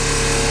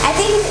platelets. I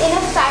think it's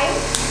enough time.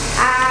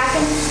 I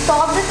can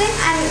stop the thing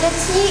and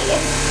let's see if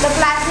the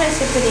plasma is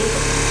separated.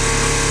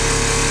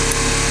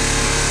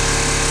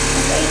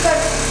 Let's wait for a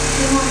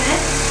few more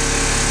minutes.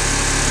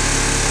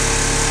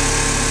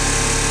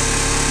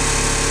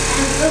 And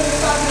we're going to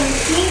stop the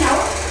machine now.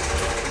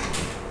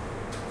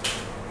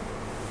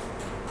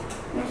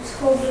 Let's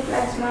hope the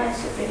plasma is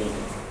separated.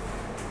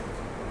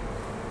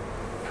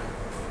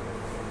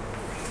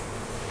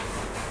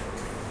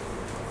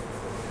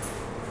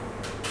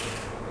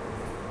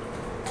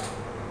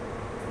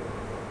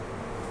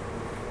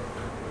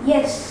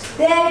 Yes,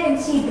 there you can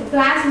see the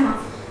plasma.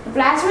 The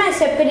plasma is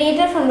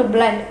separated from the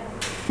blood.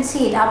 You can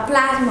see it, our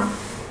plasma.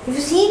 If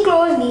you see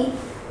closely,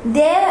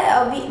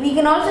 there we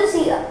can also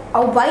see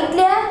a white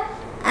layer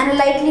and a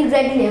lightly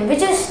red layer,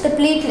 which is the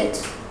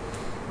platelets.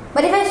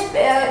 But if I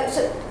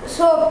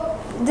so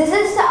this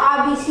is the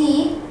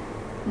RBC,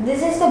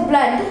 this is the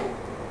blood,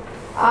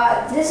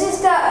 this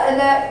is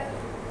the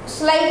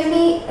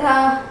slightly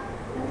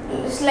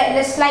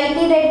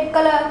red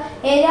color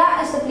area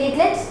is the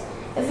platelets.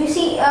 If you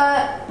see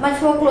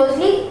much more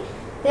closely,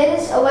 there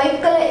is a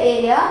white color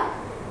area,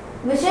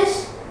 which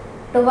is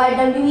the white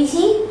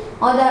WBC,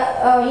 or the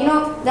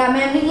the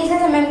memory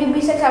cases and memory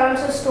B cells are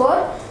also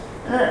stored,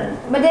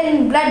 but they're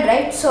in blood,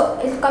 right? So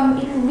it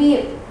will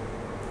be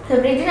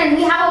separated, and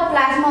we have a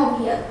plasma over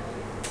here.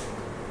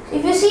 So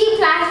if you see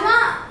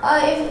plasma,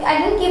 if I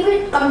didn't keep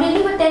it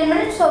completely for 10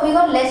 minutes, so we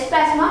got less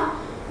plasma.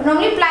 But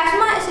normally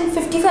plasma is in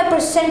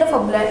 55% of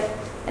our blood.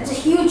 That's a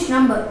huge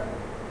number.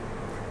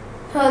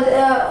 So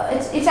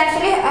it's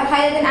actually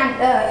higher than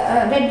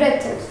red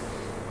blood cells.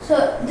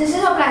 So this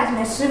is our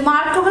plasma. It's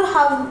remarkable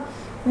how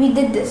we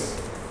did this.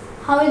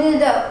 How we did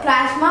the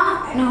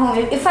plasma and how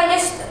if I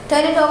just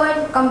turn it over,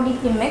 it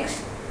completely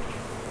mixed.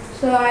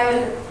 So I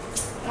will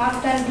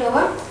not turn it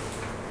over.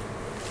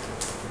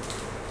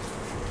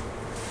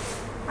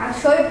 I'll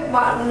show it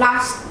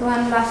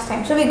last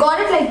time. So we got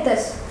it like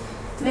this.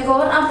 We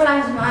got our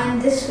plasma in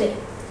this way.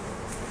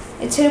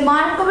 It's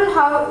remarkable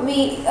how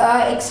we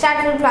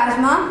extracted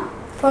plasma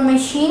from a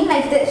machine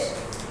like this.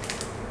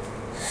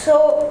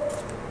 So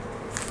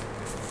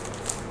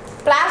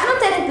plasma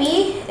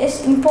therapy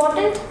is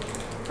important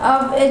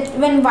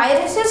when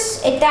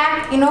viruses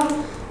attack,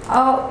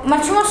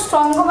 much more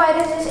stronger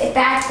viruses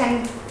attack,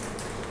 and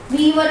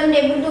we weren't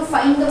able to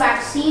find the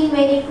vaccine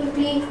very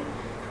quickly.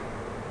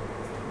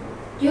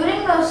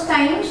 During those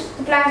times,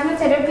 the plasma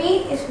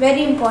therapy is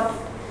very important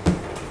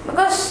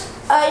because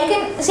you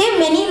can save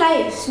many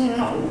lives.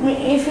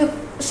 If you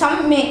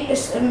some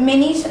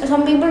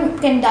people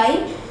can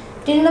die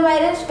during the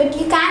virus, but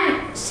you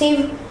can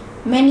save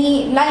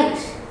many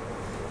lives.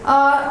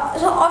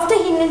 So after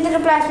he invented the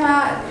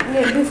plasma,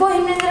 before he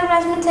invented the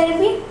plasma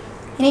therapy,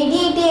 in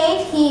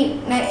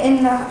 1888,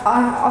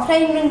 after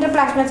he invented the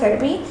plasma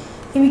therapy,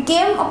 he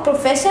became a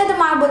professor at the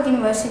Marburg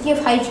University of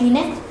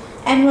Hygiene,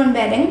 Emil von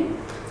Behring,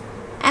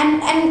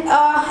 and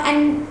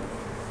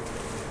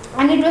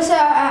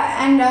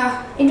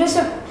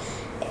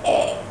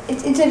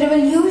it's a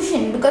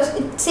revolution because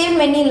it saved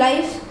many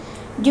lives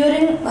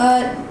during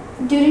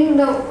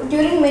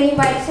many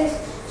viruses,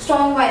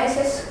 strong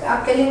viruses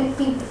killing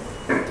people.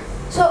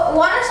 So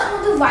what are some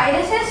of the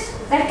viruses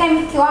that can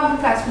be cured with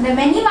plasma? There are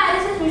many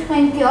viruses which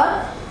can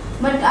cure,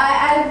 but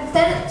I'll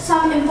tell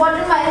some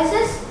important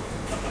viruses.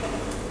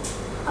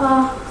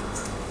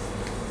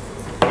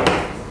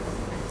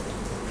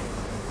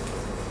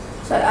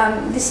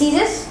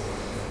 Diseases.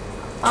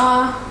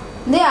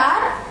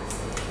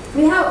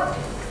 We have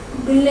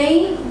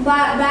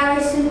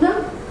Guillain-Barré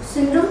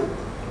syndrome.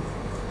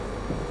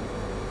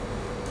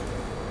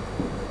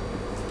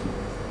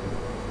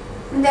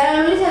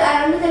 I'll only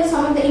tell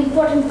some of the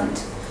important ones.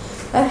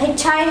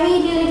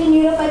 HIV-related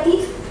neuropathy.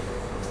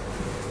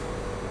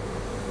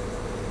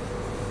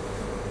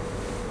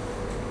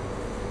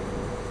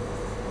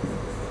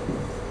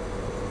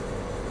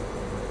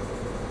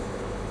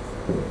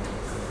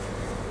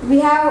 We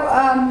have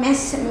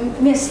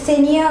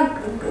myasthenia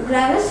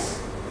gravis.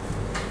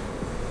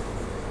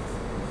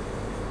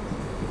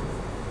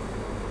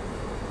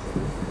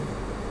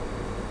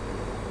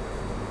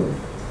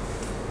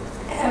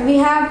 We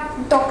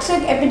have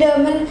toxic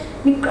epidermal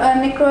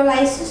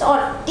necrolysis, or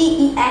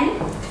TEN.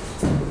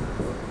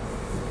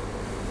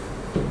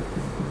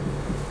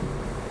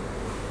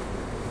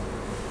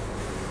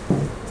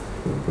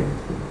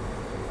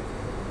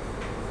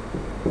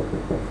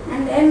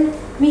 And then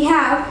we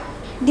have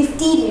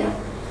diphtheria.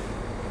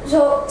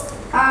 So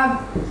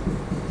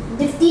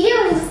diphtheria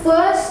was the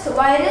first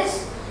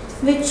virus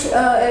which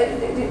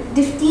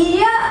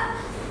diphtheria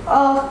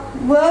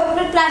worked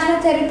with plasma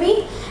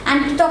therapy.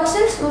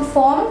 Antitoxins were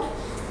formed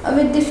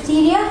with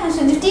diphtheria.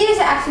 So diphtheria is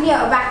actually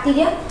a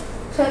bacteria.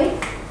 Sorry.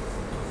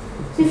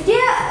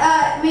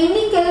 Diphtheria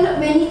mainly killed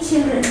many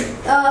children.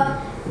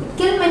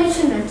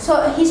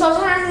 So he's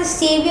also known as the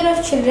savior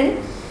of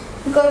children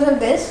because of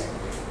this.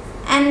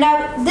 And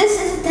this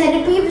is a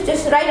therapy which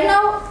is right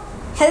now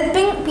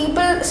helping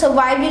people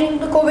survive during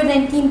the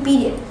COVID-19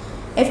 period.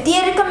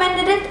 FDA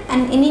recommended it,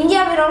 and in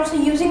India we're also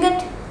using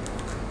it.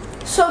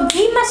 So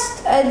we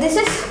must, this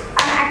is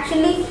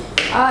actually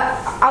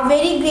a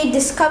very great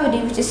discovery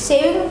which is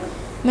saving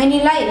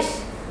many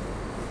lives.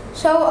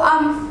 So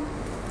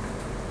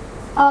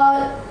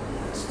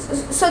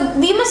so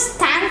we must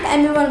thank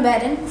Emil von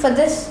Behring for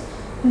this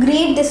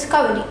great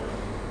discovery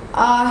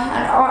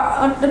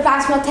the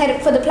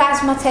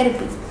plasma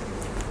therapy.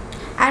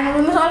 And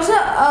we must also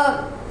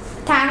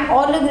thank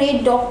all the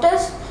great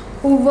doctors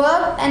who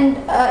worked and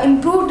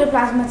improved the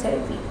plasma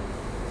therapy.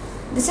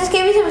 This is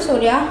KV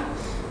Surya,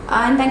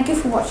 and thank you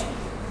for watching.